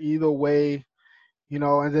could have went either way,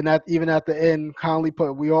 and then even at the end, Conley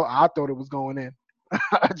I thought it was going in.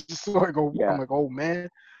 I just saw it go. Yeah. I'm like, oh man,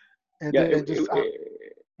 and Yeah. then just.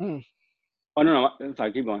 Oh no, I'm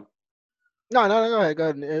sorry. Keep going. No, go ahead, go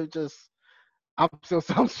ahead. It just, I'm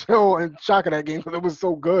still in shock of that game because it was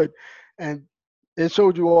so good, and it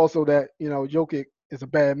showed you also that Jokic is a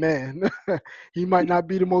bad man. He might not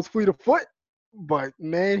be the most fleet of foot, but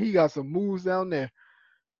man, he got some moves down there.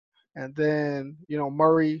 And then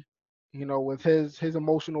Murray, with his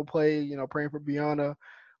emotional play, praying for Biana,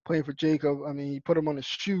 playing for Jacob. I mean, he put him on his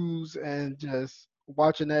shoes, and just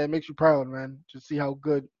watching that, it makes you proud, man. To see how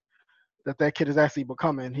good that kid is actually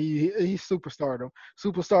becoming. He's superstardom.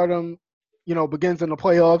 Superstardom, begins in the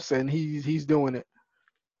playoffs, and he's doing it.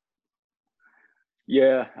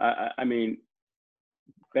 Yeah, I mean,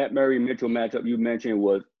 that Murray Mitchell matchup you mentioned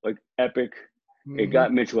was like epic. Mm-hmm. It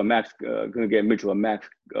got Mitchell a max. Gonna get Mitchell a max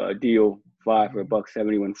deal, 5 for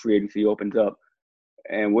 $170 when free agency opens up.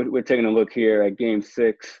 And we're taking a look here at Game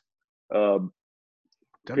 6.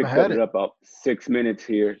 Picked it up about 6 minutes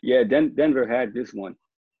here. Yeah, Denver had this one,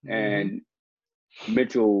 and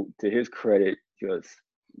Mitchell, to his credit, just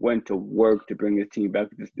went to work to bring his team back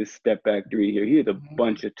to this step back three here. He had a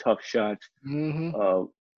bunch of tough shots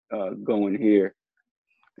going here.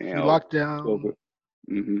 He locked down.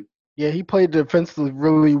 Mm-hmm. Yeah, he played defensively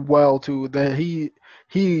really well too. That he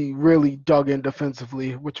really dug in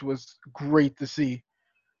defensively, which was great to see.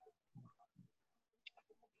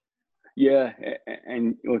 Yeah,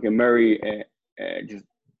 and look at Murray just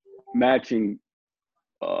matching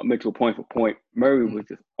Mitchell point for point. Murray was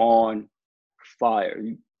just on fire.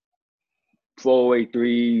 Throwaway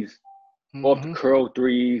threes, off the curl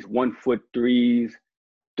threes, 1 foot threes,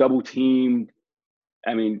 double teamed.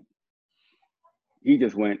 I mean, he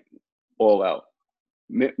just went all out.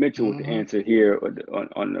 Mitchell with the answer here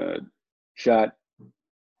on the shot.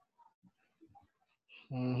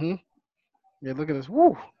 Yeah, look at this.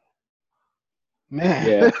 Woo, man.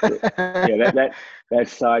 Yeah. That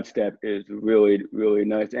sidestep is really, really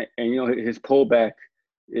nice. And his pullback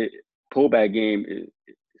game is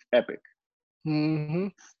epic.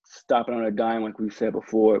 Stopping on a dime, like we said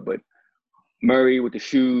before. But Murray with the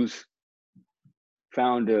shoes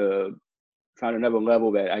found a found another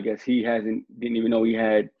level that I guess he didn't even know he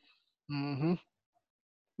had. Mm-hmm.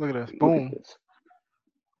 Look at this. Look at Boom. this.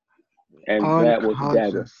 And that was a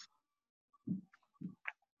dagger. Unconscious.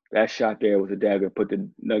 That shot there was a dagger, put the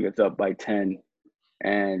Nuggets up by 10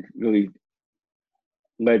 and really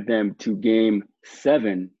led them to game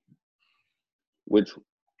 7, which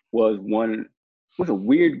was a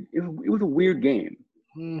weird game.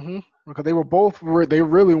 Mm-hmm. Because they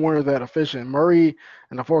really weren't that efficient. Murray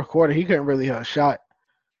in the fourth quarter, he couldn't really hit a shot.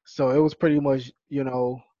 So it was pretty much,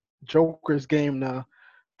 Joker's game to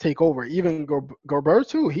take over. Even Gobert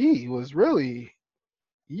too, he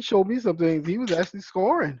showed me some things. He was actually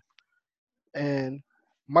scoring. And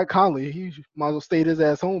Mike Conley, he might as well stayed his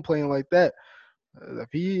ass home playing like that. If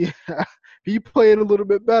he if he played a little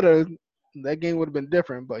bit better, that game would have been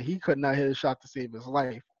different. But he could not hit a shot to save his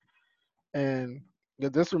life. And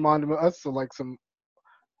this reminded us of like some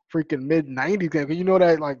freaking mid '90s game. 'Cause you know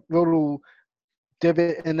that like little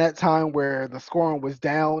divot in that time where the scoring was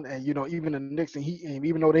down, and even the Knicks and Heat game,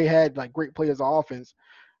 even though they had like great players on offense,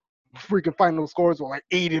 freaking final scores were like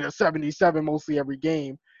 80 to 77 mostly every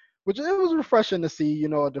game, which it was refreshing to see.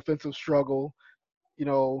 A defensive struggle, you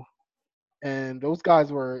know, and those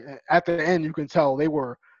guys were at the end. You can tell they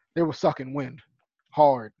were sucking wind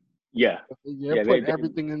hard. Yeah, They're yeah, putting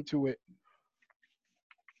everything into it.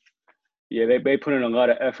 they put in a lot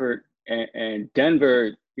of effort, and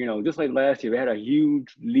Denver, just like last year, they had a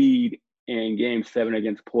huge lead in Game 7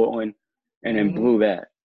 against Portland, and then blew that.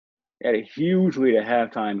 They had a huge lead at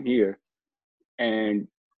halftime here, and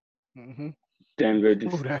Denver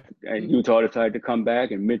and Utah decided to come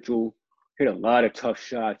back, and Mitchell hit a lot of tough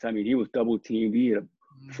shots. I mean, he was double teamed. He hit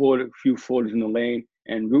a few floaters in the lane,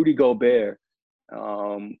 and Rudy Gobert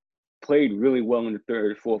played really well in the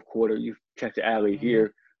third, fourth quarter. You check the alley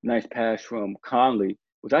here. Nice pass from Conley,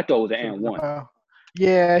 which I thought was an and one.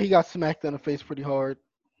 Yeah, he got smacked in the face pretty hard.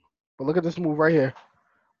 But look at this move right here.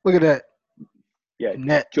 Look at that. Yeah,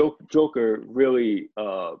 net. Joker really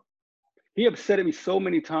he upset me so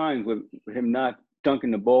many times with him not dunking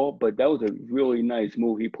the ball, but that was a really nice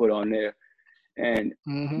move he put on there. And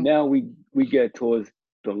now we get towards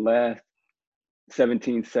the last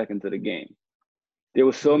 17 seconds of the game. There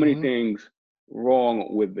were so many things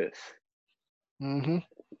wrong with this.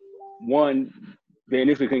 One, they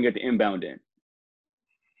initially couldn't get the inbound in,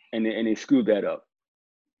 and they screwed that up,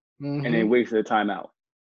 and they wasted a timeout.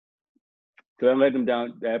 So that led them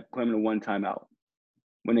down. That put them in one timeout.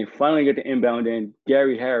 When they finally get the inbound in,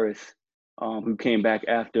 Gary Harris, who came back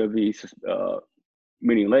after the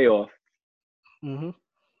mini layoff, made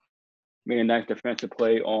a nice defensive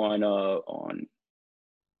play on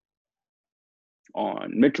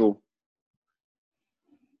Mitchell,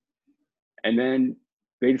 and then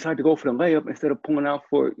they decided to go for the layup instead of pulling out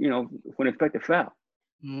for an expected foul.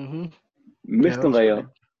 Missed the layup.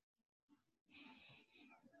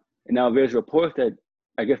 And now there's reports that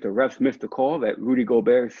I guess the refs missed the call that Rudy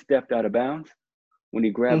Gobert stepped out of bounds when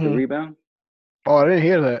he grabbed the rebound. Oh, I didn't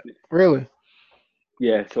hear that. Really?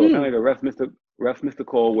 Yeah. So apparently the refs missed the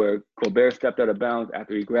call where Gobert stepped out of bounds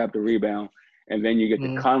after he grabbed the rebound, and then you get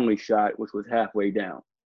the Conley shot, which was halfway down.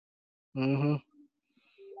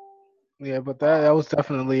 Yeah, but that was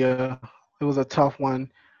definitely it was a tough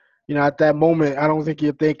one. At that moment, I don't think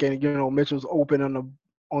you're thinking, Mitchell's open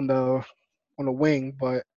on the wing,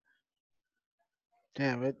 but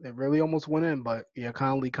damn, it really almost went in. But yeah,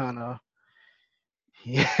 Conley kind of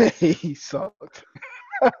he sucked.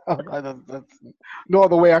 That's no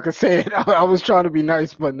other way I could say it. I was trying to be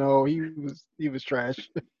nice, but no, he was trash.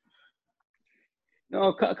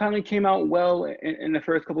 No, Conley came out well in the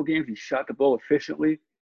first couple of games. He shot the ball efficiently,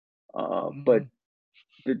 but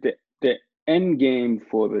the end game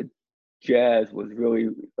for the Jazz was really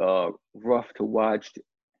rough to watch.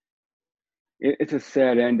 It's a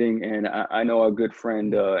sad ending, and I know our good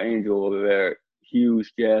friend Angel over there,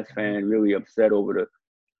 huge Jazz fan, really upset over the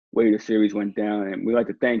way the series went down, and we'd like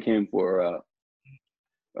to thank him for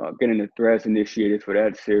getting the threads initiated for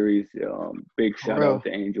that series. Big shout out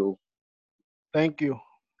to Angel. Thank you.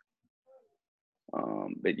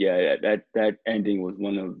 But yeah, that ending was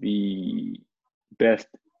one of the best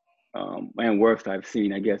and worst I've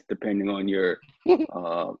seen, I guess, depending on your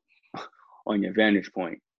vantage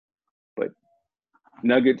point. But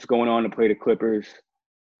Nuggets going on to play the Clippers.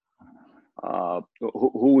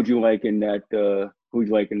 Who would you like in that? Who would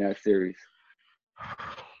you like in that series?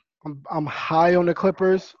 I'm high on the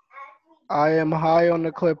Clippers. I am high on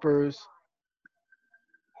the Clippers,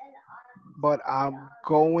 but I'm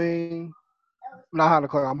not high on the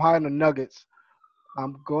Clippers. I'm high on the Nuggets.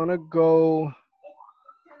 I'm gonna go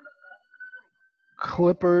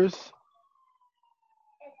Clippers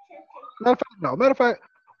Matter of fact,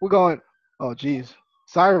 we're going. Oh, geez,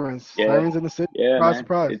 sirens, Yeah, sirens in the city. yeah, Surprise,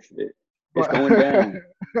 man. surprise. It's But going down.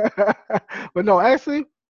 but no, actually,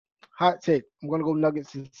 hot take. I'm gonna go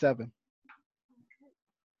Nuggets in 7.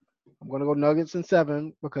 I'm gonna go Nuggets in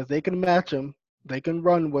 7 because they can match them. They can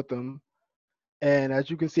run with them. And as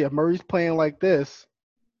you can see, if Murray's playing like this,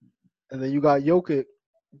 and then you got Jokic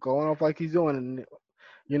going off like he's doing, and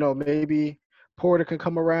maybe Porter can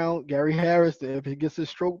come around. Gary Harris, if he gets his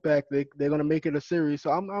stroke back, they're gonna make it a series. So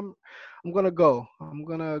I'm gonna go. I'm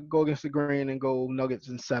gonna go against the grain and go Nuggets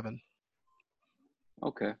in 7.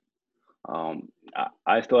 Okay.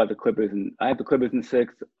 I still have the Clippers, and I have the Clippers in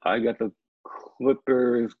 6. I got the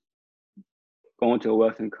Clippers going to a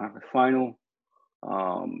Western Conference Final.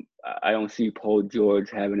 I don't see Paul George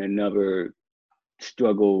having another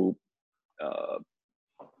struggle, uh,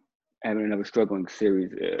 having another struggling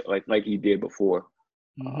series like he did before.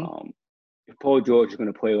 Mm-hmm. If Paul George is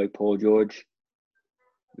going to play like Paul George,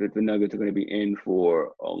 the Nuggets are going to be in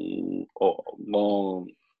for a long,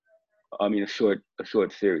 a short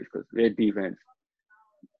series because their defense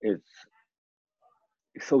is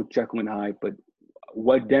so Jekyll and Hyde. But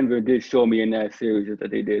what Denver did show me in that series is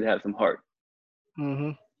that they did have some heart.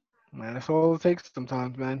 Mm-hmm. Man, that's all it takes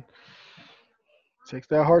sometimes, man. It takes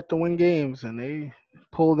that heart to win games, and they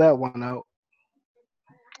pulled that one out.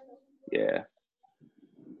 Yeah,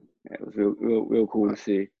 it was real cool to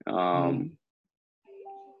see. Mm-hmm.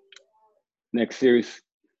 Next series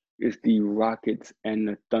is the Rockets and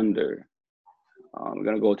the Thunder. We're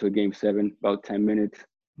gonna go to a game 7, about 10 minutes.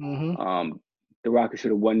 Mm-hmm. The Rockets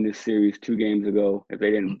should have won this series 2 games ago if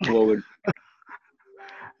they didn't blow it.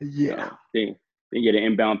 Yeah. They get an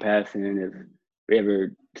inbound pass in if they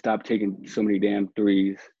ever stop taking so many damn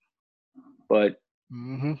threes. But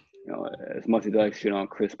Mm-hmm. as much as I shit on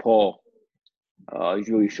Chris Paul, he's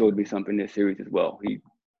really showed me something this series as well. He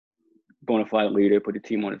bona fide leader, put the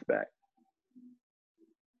team on his back.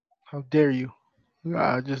 How dare you?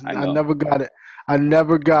 I I know. never got it. I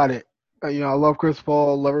never got it. I love Chris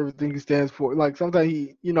Paul, love everything he stands for. Like sometimes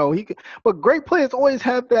he could, but great players always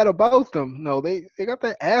have that about them. No, they got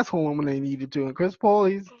that asshole when they needed to, and Chris Paul,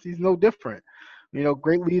 he's no different.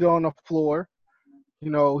 Great leader on the floor.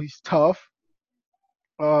 He's tough.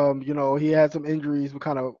 He had some injuries. We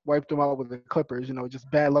kind of wiped him out with the Clippers.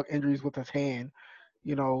 Just bad luck injuries with his hand.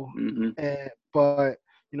 You know, Mm-hmm. but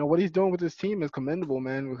what he's doing with his team is commendable,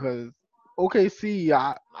 man. Because OKC,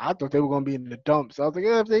 I thought they were going to be in the dumps. I was like,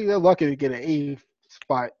 if they're lucky to get an eighth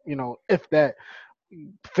spot, if that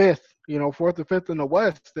fifth, fourth or fifth in the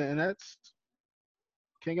West, then that's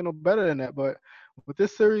can't get no better than that. But with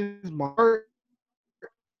this series, my heart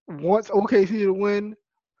wants OKC to win,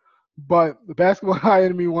 but the basketball high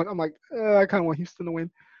in me want. I'm like, I kind of want Houston to win,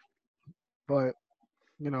 but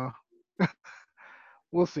you know,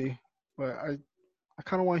 we'll see. But I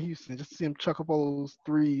kind of want Houston just to see him chuck up all those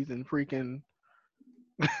threes and freaking.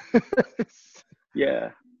 Yeah.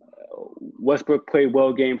 Westbrook played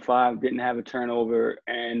well game 5, didn't have a turnover,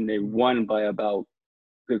 and they won by about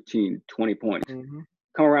 15, 20 points. Mm-hmm.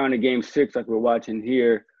 Come around to game 6, like we're watching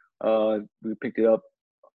here, we picked it up.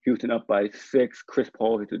 Houston up by 6. Chris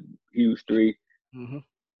Paul hit a huge 3. Mm-hmm.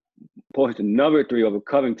 Paul hits another 3 over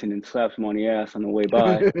Covington and slaps him on the ass on the way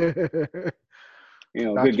by.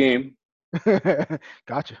 Good game.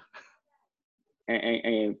 Gotcha.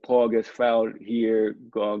 And Paul gets fouled here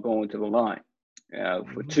going to the line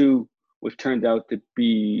for 2, which turned out to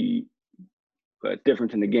be a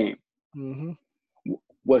difference in the game. Mm-hmm.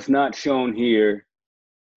 What's not shown here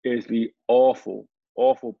is the awful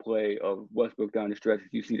play of Westbrook down the stretch.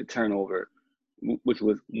 You see the turnover, which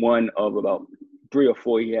was one of about 3 or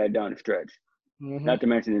 4 he had down the stretch. Mm-hmm. Not to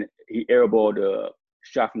mention he airballed a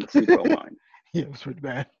shot from the free throw line. Yeah, it was pretty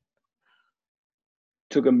bad.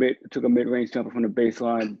 Took a mid-range jumper from the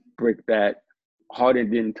baseline, brick that. Harden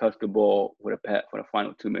didn't touch the ball with a pat for the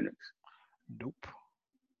final 2 minutes. Nope.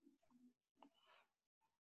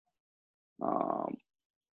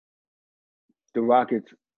 The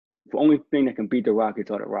Rockets, the only thing that can beat the Rockets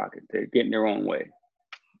are the Rockets. They're getting their own way.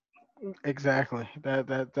 Exactly.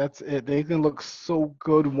 That's it. They can look so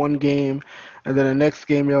good one game, and then the next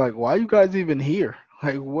game you're like, why are you guys even here?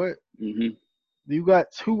 Like what? Mm-hmm. You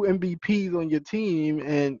got 2 MVPs on your team,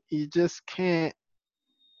 and you just can't.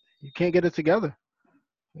 You can't get it together.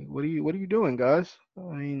 Like, what are you doing, guys? I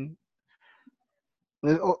mean,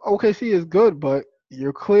 OKC is good, but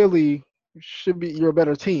you're clearly you're a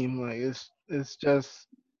better team. Like it's just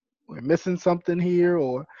we're missing something here,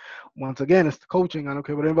 or once again, it's the coaching. I don't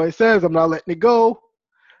care what anybody says. I'm not letting it go.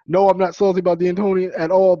 No, I'm not salty about D'Antoni at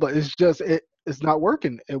all, but it's just it's not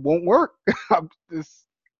working. It won't work. it's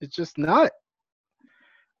just not.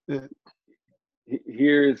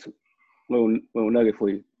 Here's little nugget for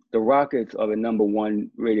you. The Rockets are the number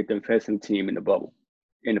one rated defensive team in the bubble,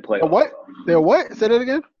 in the playoffs. What? They're what? Say that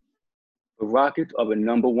again. The Rockets are the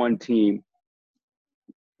number one team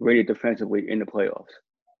rated defensively in the playoffs.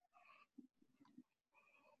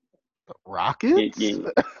 The Rockets?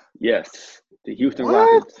 Yes. The Houston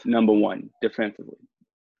Rockets, number one defensively.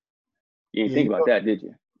 You didn't think about that, did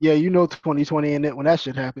you? Yeah, 2020 in it when that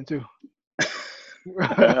shit happened too.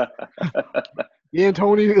 Yeah,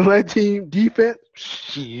 Tony led team defense.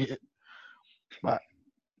 Shit. But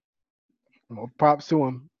props to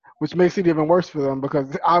him, which makes it even worse for them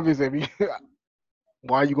because obviously,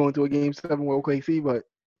 why are you going to a game 7 with OKC?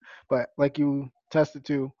 But like you tested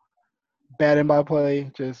to, bad in by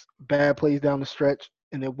play, just bad plays down the stretch,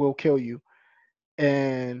 and it will kill you.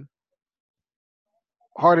 And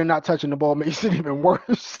Harden not touching the ball makes it even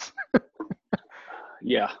worse.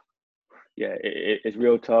 Yeah, it's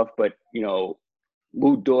real tough. But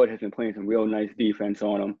Lou Dort has been playing some real nice defense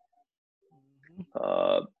on him.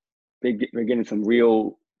 They're getting some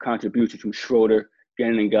real contributions from Schroeder,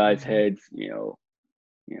 getting in guys' heads.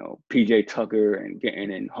 PJ Tucker and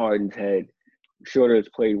getting in Harden's head. Schroeder has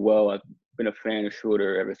played well. I've been a fan of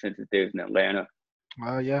Schroeder ever since his days in Atlanta.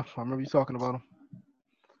 Yeah, I remember you talking about him.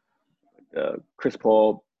 Chris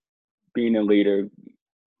Paul being a leader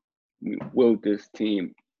willed this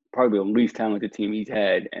team, probably the least talented team he's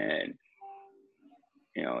had, and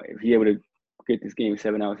if he's able to get this game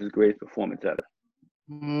 7 out, it's his greatest performance ever.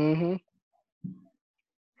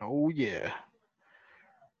 Oh yeah.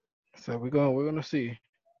 So we're gonna see.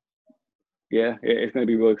 Yeah, it's gonna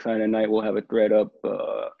be real exciting tonight. We'll have a thread up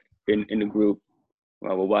in the group.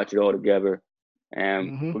 We'll watch it all together,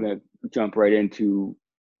 and we're gonna jump right into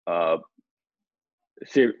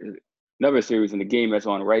another series in the game that's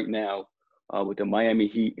on right now with the Miami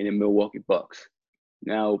Heat and the Milwaukee Bucks.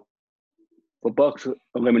 Now, the Bucks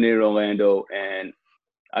eliminated Orlando, and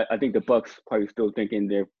I think the Bucks probably still thinking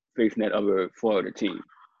they're facing that other Florida team.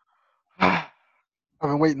 I've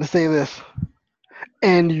been waiting to say this.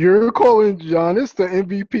 And you're calling Giannis the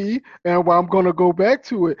MVP, and I'm going to go back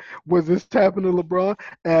to it. Was this happening to LeBron?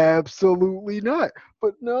 Absolutely not.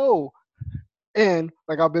 But no. And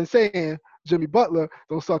like I've been saying, Jimmy Butler,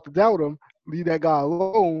 don't suck to doubt him. Leave that guy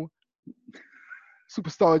alone.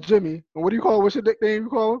 Superstar Jimmy. And what do you call him? What's your nickname you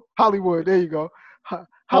call him? Hollywood. There you go.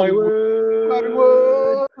 Hollywood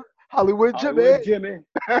Jimmy.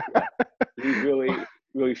 He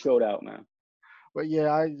really showed out, man. But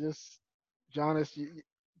yeah, Giannis,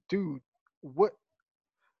 dude, what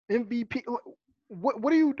MVP?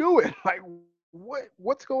 What are you doing? Like,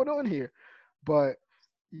 what's going on here? But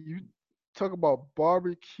you talk about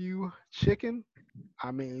barbecue chicken.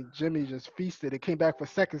 I mean, Jimmy just feasted. It came back for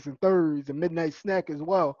seconds and thirds and midnight snack as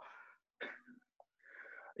well.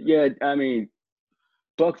 Yeah, I mean,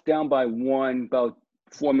 Bucks down by 1, about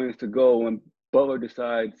 4 minutes to go, and Butler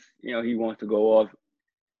decides, he wants to go off.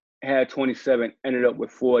 Had 27, ended up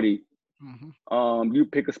with 40. You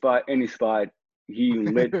pick a spot, any spot, he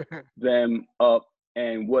lit them up.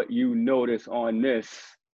 And what you notice on this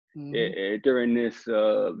during this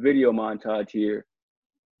video montage here,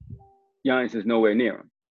 Giannis is nowhere near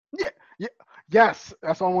him. Yes,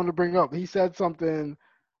 that's what I wanted to bring up. He said something.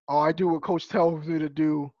 Oh, I do what Coach tells me to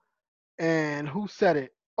do. And who said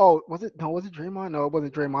it? Oh, was it Draymond? No, it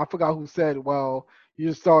wasn't Draymond. I forgot who said, well, you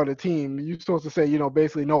just started a team. You're supposed to say,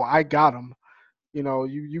 basically, no, I got him.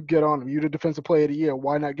 You get on them. You're the defensive player of the year.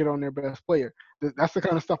 Why not get on their best player? That's the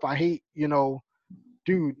kind of stuff I hate.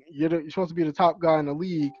 Dude, you're supposed to be the top guy in the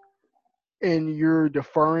league, and you're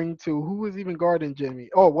deferring to who is even guarding Jimmy.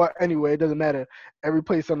 Oh, well, anyway, it doesn't matter. Every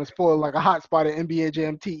place on this floor like a hot spot at NBA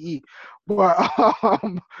Jam TE. But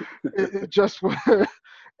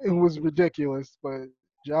it was ridiculous. But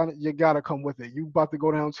John, you gotta come with it. You about to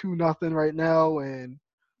go down 2-0 right now, and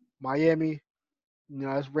Miami.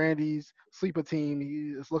 That's Randy's sleeper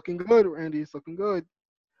team. It's looking good, Randy. It's looking good.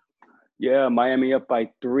 Yeah, Miami up by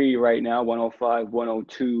 3 right now,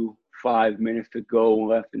 105-102, 5 minutes to go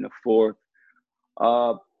left in the fourth.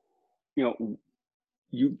 It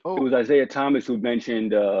was Isaiah Thomas who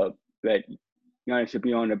mentioned that Giannis should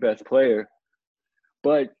be on the best player.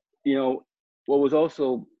 But, what was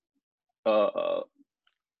also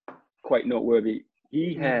quite noteworthy,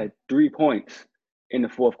 he had 3 points in the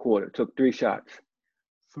fourth quarter, took 3 shots.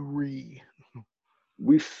 3.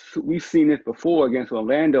 We've seen this before against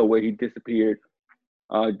Orlando where he disappeared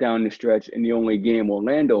down the stretch in the only game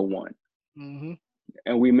Orlando won.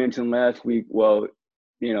 And we mentioned last week, well,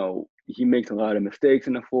 he makes a lot of mistakes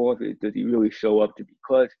in the fourth. Does he really show up to be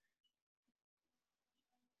clutch?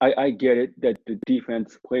 I get it that the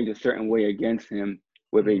defense plays a certain way against him,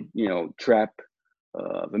 where they trap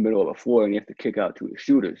the middle of the floor and you have to kick out to the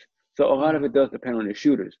shooters. So a lot of it does depend on the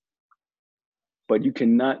shooters, but you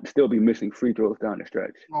cannot still be missing free throws down the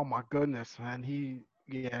stretch. Oh my goodness, man. He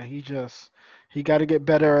got to get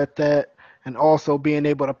better at that, and also being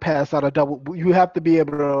able to pass out a double. You have to be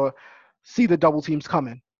able to see the double teams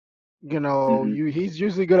coming. Mm-hmm. He's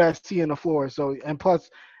usually good at seeing the floor. So, and plus,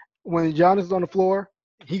 when Giannis is on the floor,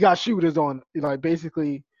 he got shooters on. Like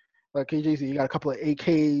basically, like KJ said, he got a couple of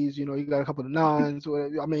AKs. He got a couple of nines.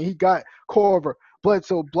 I mean, he got Corver.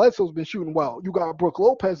 Bledsoe's been shooting well. You got Brook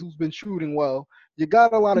Lopez who's been shooting well. You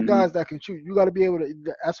got a lot of Mm-hmm. guys that can shoot. You got to be able to.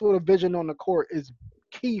 That's what a vision on the court is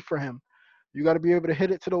key for him. You got to be able to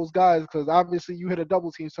hit it to those guys because obviously you hit a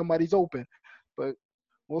double team, somebody's open. But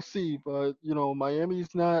we'll see. But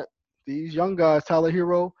Miami's not these young guys. Tyler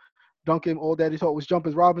Hero, Duncan, all that he thought was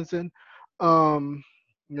Jumpers Robinson. Um,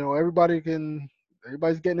 everybody's getting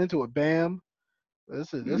into it. Bam.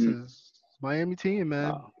 This Mm-hmm. is Miami team,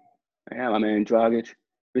 man. Yeah, my man Dragic.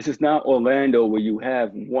 This is not Orlando where you have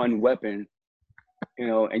one weapon,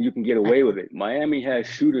 and you can get away with it. Miami has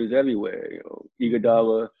shooters everywhere.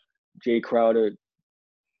 Iguodala, Jay Crowder.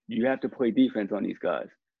 You have to play defense on these guys.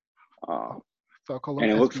 And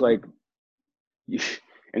it looks like,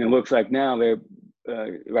 now they're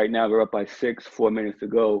right now they're up by 6, 4 minutes to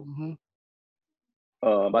go. Mm-hmm.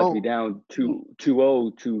 About to be down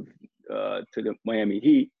 2-0 to the Miami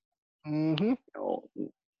Heat. Mm-hmm.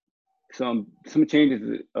 Some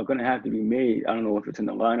changes are going to have to be made. I don't know if it's in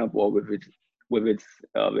the lineup or if it's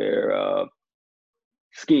their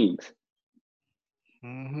schemes.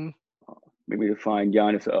 Mm-hmm. Maybe to find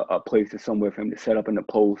Giannis a place somewhere for him to set up in the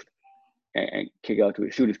post and kick out to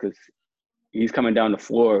his shooters because he's coming down the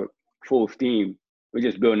floor full steam. We're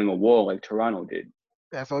just building a wall like Toronto did.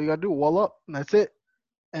 That's all you gotta do. Wall up. That's it.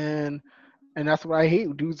 And that's what I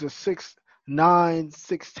hate. Dudes are 6'9",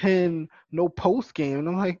 6'10", no post game. And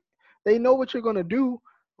I'm like, they know what you're gonna do.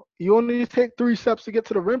 You only take 3 steps to get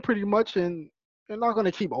to the rim, pretty much, and they're not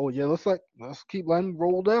gonna keep. Oh yeah, let's keep letting him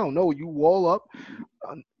roll down. No, you wall up,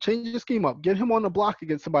 change your scheme up, get him on the block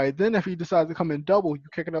against somebody. Then if he decides to come in double, you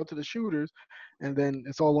kick it out to the shooters, and then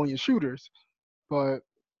it's all on your shooters. But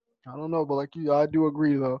I don't know. But like you, I do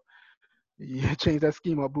agree though. Yeah, change that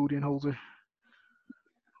scheme up, Budenholzer.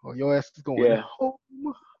 Or your ass is going home.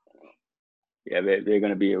 Yeah, they're going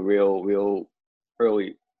to be a real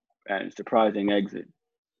early and surprising exit.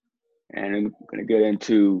 And I'm going to get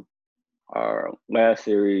into our last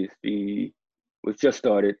series, was just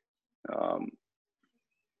started.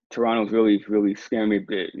 Toronto's really scaring me.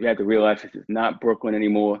 You have to realize this is not Brooklyn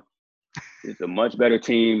anymore. It's a much better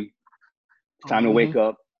team. It's time to wake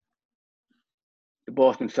up. The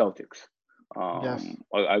Boston Celtics. Yes.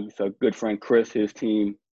 I was a good friend Chris, his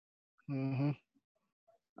team. Mm-hmm.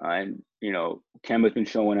 And Kemba's been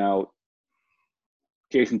showing out.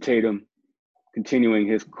 Jason Tatum continuing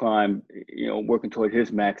his climb, working toward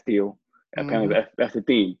his max deal. Apparently, that's the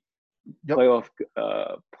theme. Yep.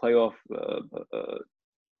 Playoff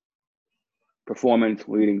performance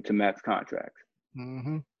leading to max contracts.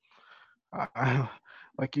 Mm-hmm.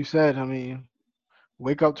 Like you said, I mean,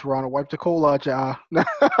 wake up, Toronto. Wipe the coal out your eye.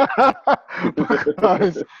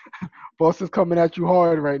 Because Boston's coming at you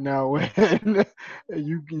hard right now. And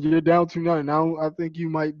you're down 2-0. Now I think you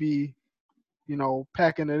might be,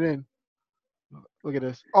 packing it in. Look at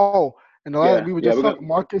this. Oh, and we were just talking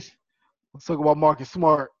Marcus. Let's talk about Marcus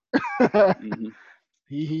Smart.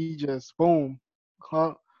 He just boom,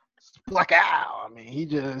 black out. I mean, he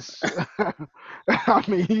just.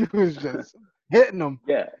 He was just hitting them.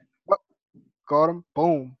 Yeah. Got him.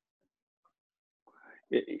 Boom.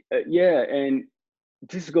 Yeah, and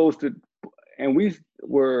this goes to, and we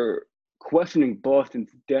were questioning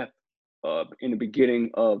Boston's depth in the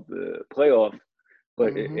beginning of the playoffs,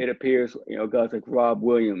 but it appears guys like Rob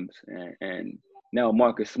Williams and now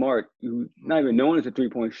Marcus Smart, who's not even known as a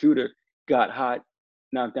 3-point shooter, got hot,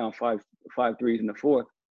 knocked down five threes in the fourth,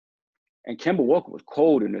 and Kemba Walker was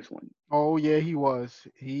cold in this one. Oh yeah, he was.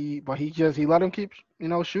 He let him keep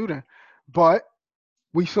shooting, but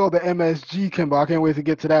we saw the MSG Kemba. I can't wait to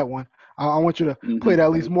get to that one. I want you to play that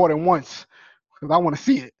at least more than once because I want to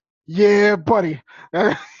see it. Yeah, buddy.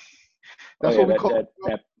 That's what we call it.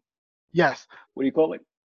 Yes. What do you call it?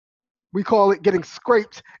 We call it getting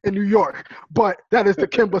scraped in New York, but that is the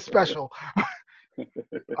Kemba special.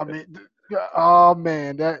 I mean, oh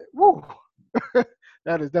man, that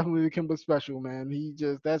that is definitely the Kemba special, man.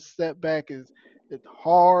 That setback it's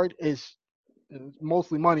hard. It's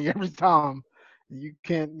mostly money every time. You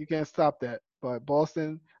can't stop that. But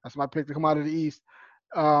Boston, that's my pick to come out of the East.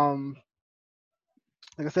 Like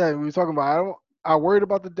I said, we were talking about. I worried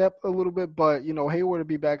about the depth a little bit, but Hayward will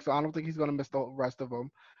be back, so I don't think he's gonna miss the rest of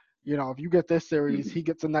them. If you get this series, Mhm. he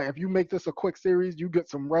gets a night. If you make this a quick series, you get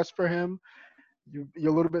some rest for him.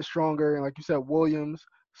 You're a little bit stronger, and like you said, Williams,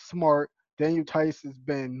 Smart, Daniel Tice has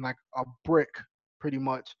been like a brick, pretty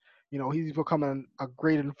much. He's becoming a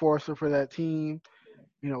great enforcer for that team.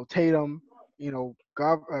 Tatum.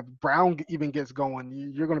 Brown even gets going,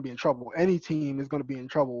 you're going to be in trouble. Any team is going to be in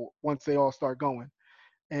trouble once they all start going.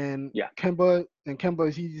 And Yeah. Kemba,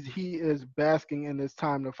 he is basking in this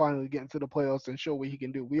time to finally get into the playoffs and show what he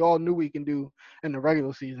can do. We all knew what he can do in the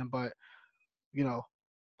regular season, but you know,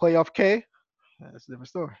 playoff K, that's a different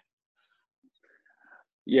story.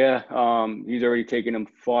 Yeah. He's already taken them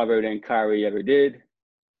farther than Kyrie ever did,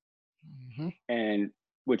 Hmm. and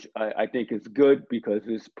which I think is good because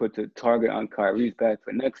this puts a target on Kyrie's back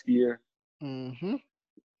for next year. Hmm.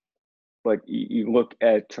 But you look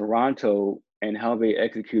at Toronto and how they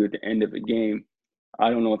executed the end of the game. I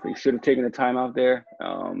don't know if they should have taken the time out there.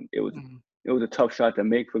 It was a tough shot to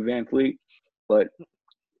make for Van Fleet, but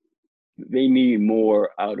they need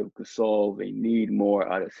more out of Gasol. They need more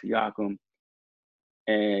out of Siakam.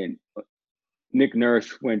 And Nick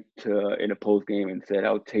Nurse went in a post game and said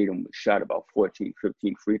how Tatum shot about 14,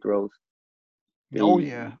 15 free throws. Oh They,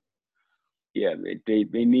 yeah. yeah,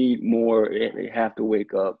 they need more. They have to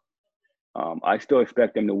wake up. I still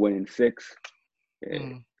expect them to win in 6.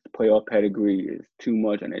 Mm. Playoff pedigree is too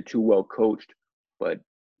much, and they're too well coached. But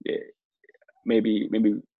yeah, maybe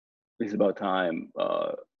it's about time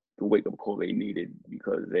the wake up call they needed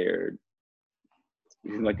because it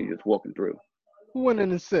seems like they're just walking through. Who went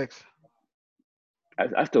in 6?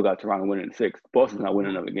 I still got Toronto winning in 6. Boston's not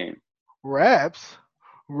winning another game. Raps,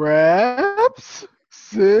 raps,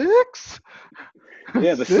 6,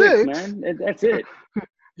 Yeah, but 6, 6. man, that's it.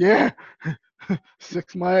 Yeah,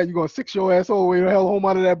 6 my ass. You gonna 6 your ass all the way the hell home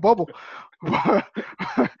out of that bubble?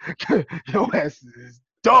 Your ass is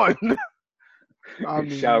done. I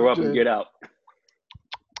mean, Shower you up and just get out.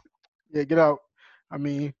 yeah, get out. I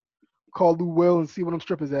mean, call Lou Will and see what them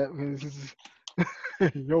strippers at.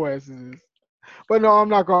 Your ass is. But no, I'm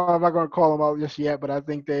not gonna call them out just yet. But I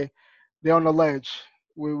think they're on the ledge.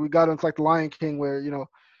 We got into like the Lion King where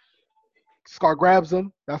Scar grabs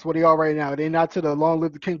them. That's what they are right now. They're not to the long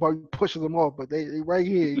live the king part. He pushes them off, but they right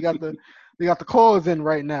here. They got the claws in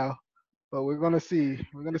right now. But we're gonna see.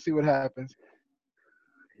 We're gonna see what happens.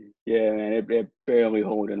 Yeah, man, they're barely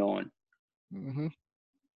holding on. Hmm.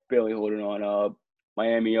 Barely holding on.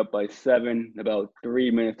 Miami up by 7. About 3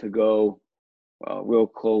 minutes to go. Real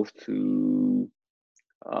close to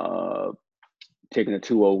uh, taking a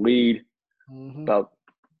 2-0 lead. Hmm. About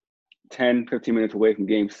 10, 15 minutes away from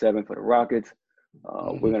Game 7 for the Rockets.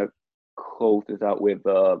 We're Hmm. gonna close this out with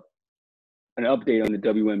an update on the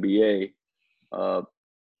WNBA. Uh,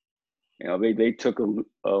 they took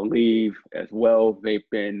a leave as well. They've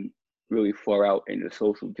been really far out into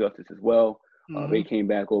social justice as well. They Hmm. came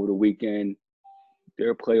back over the weekend.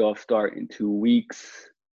 Their playoffs start in 2 weeks.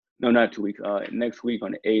 No, not 2 weeks. Next week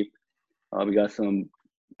on the 8th. We got some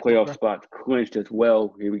playoff Okay. spots clinched as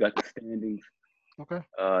well. Here we got the standings. Okay.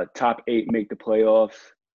 Top 8 make the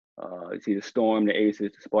playoffs. You see the Storm, the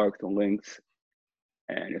Aces, the Sparks, the Lynx,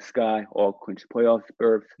 and the Sky all clinch playoff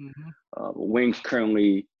berths. Hmm. The Wings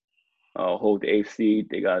currently hold the 8th seed.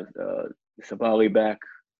 They got Savali back.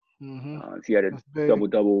 Hmm. He had a That's big.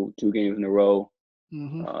 double-double 2 games in a row.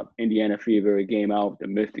 Hmm. Indiana Fever a game out. The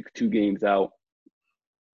Mystics 2 games out.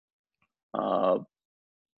 Uh,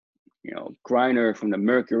 Griner from the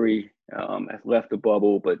Mercury has left the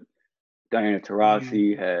bubble, but Diana Mm.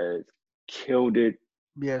 Taurasi has killed it.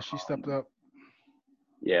 Yeah, she stepped up.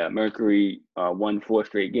 Yeah, Mercury won 4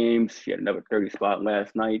 straight games. She had another 30 spot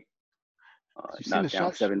last night. You seen the Knocked down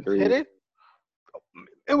shot she 7 was threes. hitting?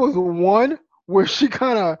 It was one where she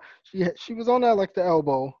kind of she was on that like the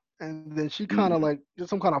elbow, and then she kind of Mm-hmm. like did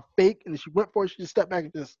some kind of fake, and she went for it. She just stepped back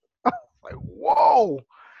and just like whoa,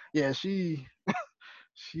 yeah,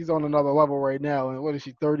 she's on another level right now. And what is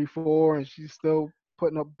she, 34, and she's still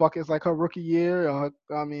putting up buckets like her rookie year.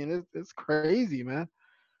 I mean, it's crazy, man.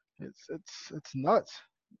 It's nuts.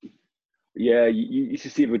 Yeah, you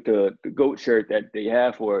should see with the goat shirt that they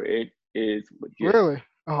have for her. It is legit. Really?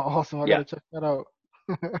 Oh, awesome! I Yeah, gotta check that out.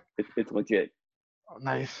 it's legit. Oh,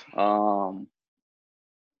 nice. Um,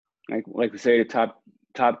 like we say, the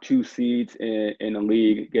top 2 seeds in the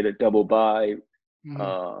league get a double bye. Hmm.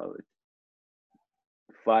 Uh,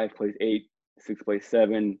 5 plays 8, 6 plays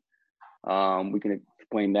 7. We can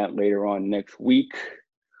explain that later on next week.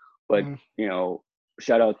 But Hmm.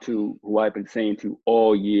 shout out to who I've been saying to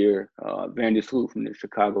all year, Vandersloot from the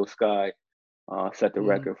Chicago Sky set the Hmm.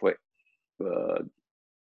 record for uh,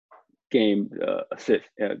 game assist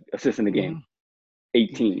in the game.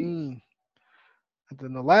 18. And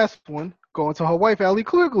then the last one going to her wife, Allie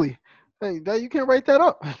Quigley. Hey, that you can't write that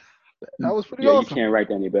up. That was pretty Yeah, awesome. You can't write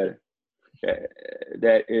that any better.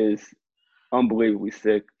 That is unbelievably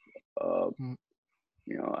sick. You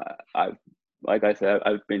know, I've like I said,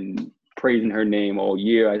 I've been praising her name all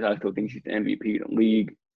year. I still think she's the MVP of the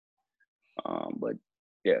league. But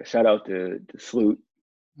yeah, shout out to Sloot,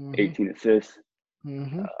 18 assists.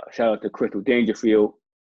 Shout out to Crystal Dangerfield,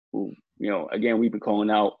 who, you know, again, we've been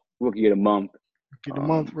calling out Rookie of the Month. Rookie of the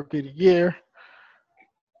Month, Rookie of the Year.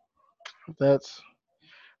 But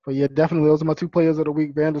yeah, definitely those are my two players of the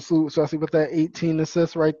week. Vandersloot, especially with that 18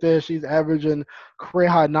 assists right there. She's averaging career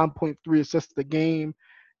high 9.3 assists a game.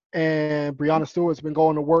 And Breanna Stewart's been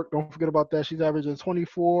going to work. Don't forget about that. She's averaging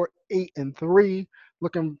 24, 8, and 3.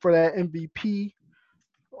 Looking for that MVP.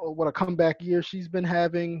 Oh, what a comeback year she's been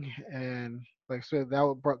having. And like I said,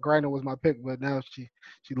 Griner was my pick, but now she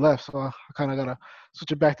left. So I kind of got to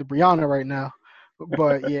switch it back to Breanna right now.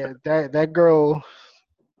 But yeah, that girl,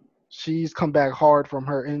 she's come back hard from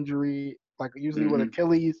her injury. Like usually with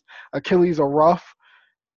Achilles are rough,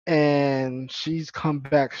 and she's come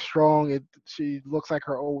back strong. She looks like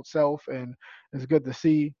her old self, and it's good to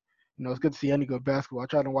see. You know, it's good to see any good basketball. I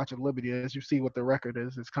try to watch at Liberty. As you see what the record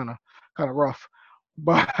is, it's kind of rough.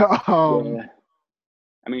 But yeah,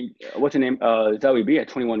 I mean, what's her name? Zoe B had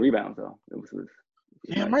 21 rebounds though. It was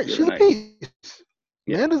yeah, nice. right. She's a beast.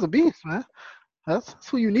 Yeah. Amanda's a beast, man. That's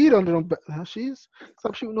who you need under them. She's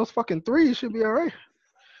stop shooting those fucking threes. She'll be all right.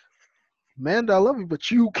 Amanda, I love you, but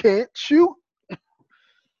you can't shoot.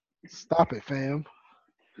 Stop it, fam.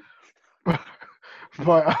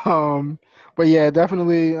 But yeah,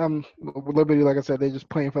 definitely. With Liberty, like I said, they're just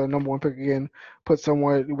playing for the number one pick again. Put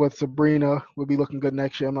someone with Sabrina will be looking good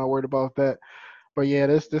next year. I'm not worried about that. But yeah,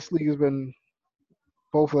 this league has been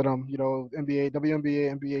both of them. You know, NBA,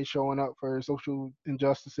 WNBA, NBA showing up for social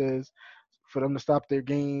injustices, for them to stop their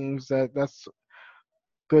games. That's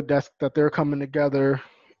good. That they're coming together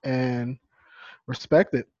and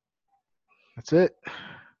respect it. That's it.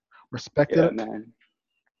 Respect it. Man.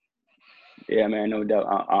 Yeah, man, no doubt.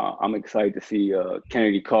 I'm excited to see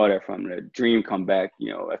Kennedy Carter from the Dream come back.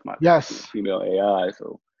 You know, that's my female AI,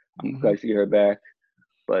 so I'm excited to see her back.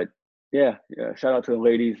 But yeah, shout out to the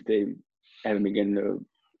ladies. They haven't been getting the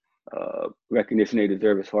recognition they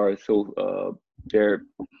deserve as far as their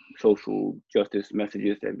social justice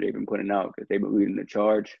messages that they've been putting out, because they've been leading the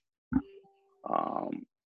charge.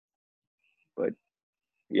 But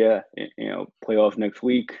yeah, you know, playoffs next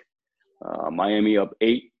week. Miami up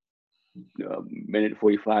 8. Minute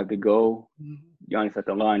 45 to go. Giannis at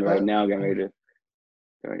the line right now, getting ready to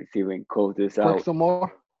see if we can close this out. Break some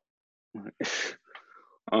more.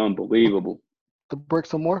 Unbelievable. To break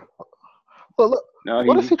some more. Look.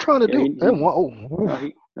 What is he trying to do?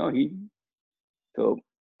 So,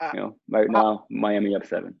 you know, right now, Miami up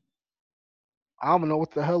 7. I don't know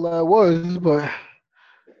what the hell that was, but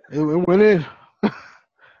it went in.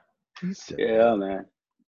 Yeah, man.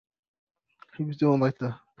 He was doing like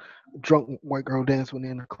the drunk white girl dance when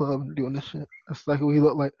they're in the club doing this shit. That's like what he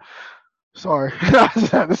looked like. Sorry.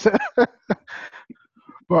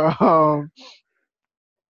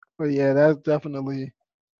 But yeah, that's definitely.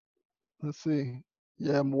 Let's see.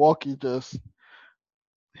 Yeah, Milwaukee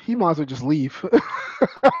he might as well just leave.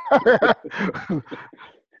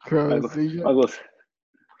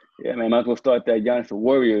 Yeah, man, might as well start that Giannis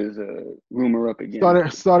Warriors rumor up again.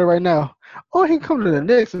 Start it right now. Oh, he can come to the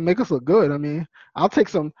Knicks and make us look good. I mean, I'll take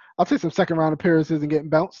some second round appearances and getting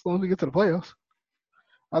bounced as long as we get to the playoffs.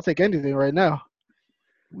 I'll take anything right now.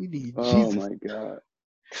 We need Jesus. Oh my God.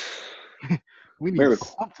 We need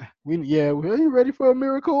something. Are you ready for a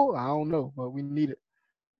miracle? I don't know, but we need it.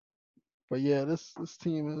 But yeah, this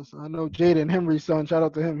team is. I know Jaden Henry's son. Shout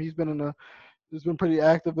out to him. He's been pretty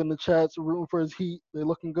active in the chats, rooting for his Heat. They're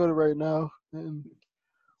looking good right now. And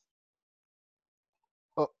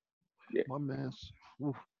my man.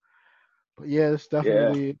 But yeah, it's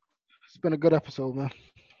definitely it's been a good episode, man.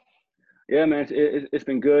 Yeah, man, it's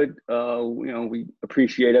been good. You know, we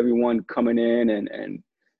appreciate everyone coming in and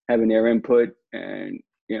having their input, and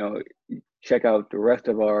you know, check out the rest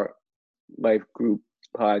of our Life Group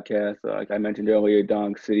podcast. Like I mentioned earlier,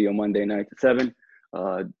 Dong City on Monday nights at 7.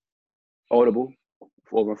 Audible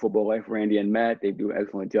over in Football Life, Randy and Matt, they do an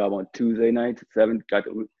excellent job on Tuesday nights at 7. Got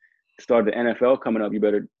the start of the NFL coming up. You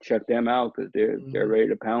better check them out because they're ready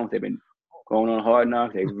to pounce. They've been going on Hard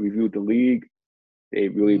Knocks. They've reviewed the league. They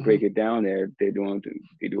really break it down. They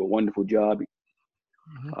do a wonderful job.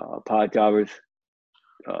 Pod Jobbers,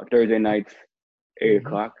 Thursday nights, 8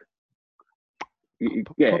 o'clock.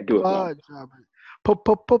 Yeah, do it.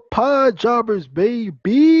 Pod Jobbers,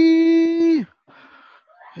 baby.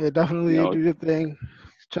 Yeah, You definitely know, do your thing.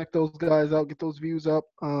 Check those guys out. Get those views up.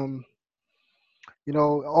 Also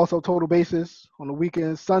Total Basis on the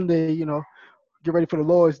weekend, Sunday. Get ready for the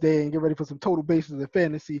Lord's Day and get ready for some Total Basis and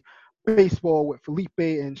fantasy baseball with Felipe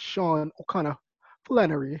and Sean O'Connor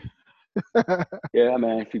Flannery. yeah,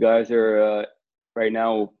 man. If you guys are right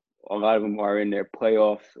now, a lot of them are in their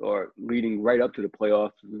playoffs or leading right up to the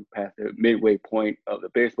playoffs, past the midway point of the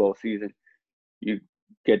baseball season. You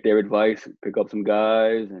get their advice, pick up some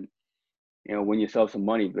guys, and win yourself some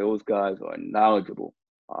money. Those guys are knowledgeable.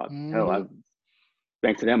 Hell, Mm-hmm.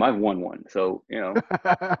 thanks to them, I've won one. So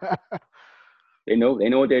they know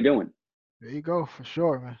what they're doing. There you go, for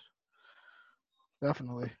sure, man.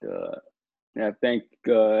 Definitely. Yeah, thank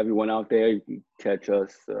everyone out there. You can catch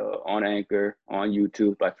us on Anchor, on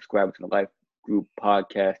YouTube by subscribing to the Life Group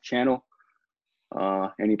Podcast channel.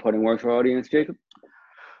 Any parting words for our audience, Jacob?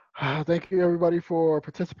 Thank you, everybody, for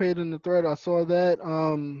participating in the thread. I saw that.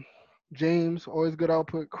 James, always good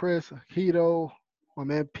output. Chris, Hito, my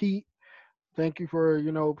man Pete. Thank you for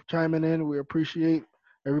chiming in. We appreciate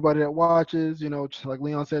everybody that watches. Just like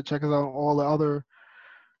Leon said, check us out on all the other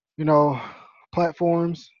you know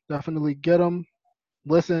platforms. Definitely get them.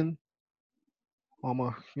 Listen. I'm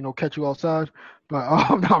gonna catch you outside, but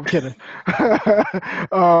no, I'm kidding.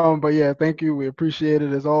 But yeah, thank you. We appreciate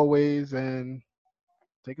it as always, and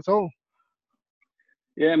take us home.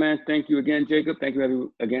 Yeah, man. Thank you again, Jacob. Thank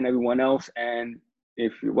you again, everyone else. And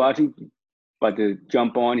if you're watching, about to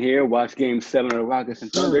jump on here, watch Game 7 of the Rockets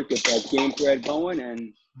and Thunder, get that game thread going,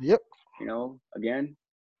 and Yep. Again,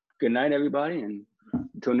 good night, everybody, and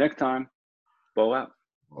until next time, ball out.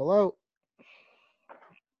 All out.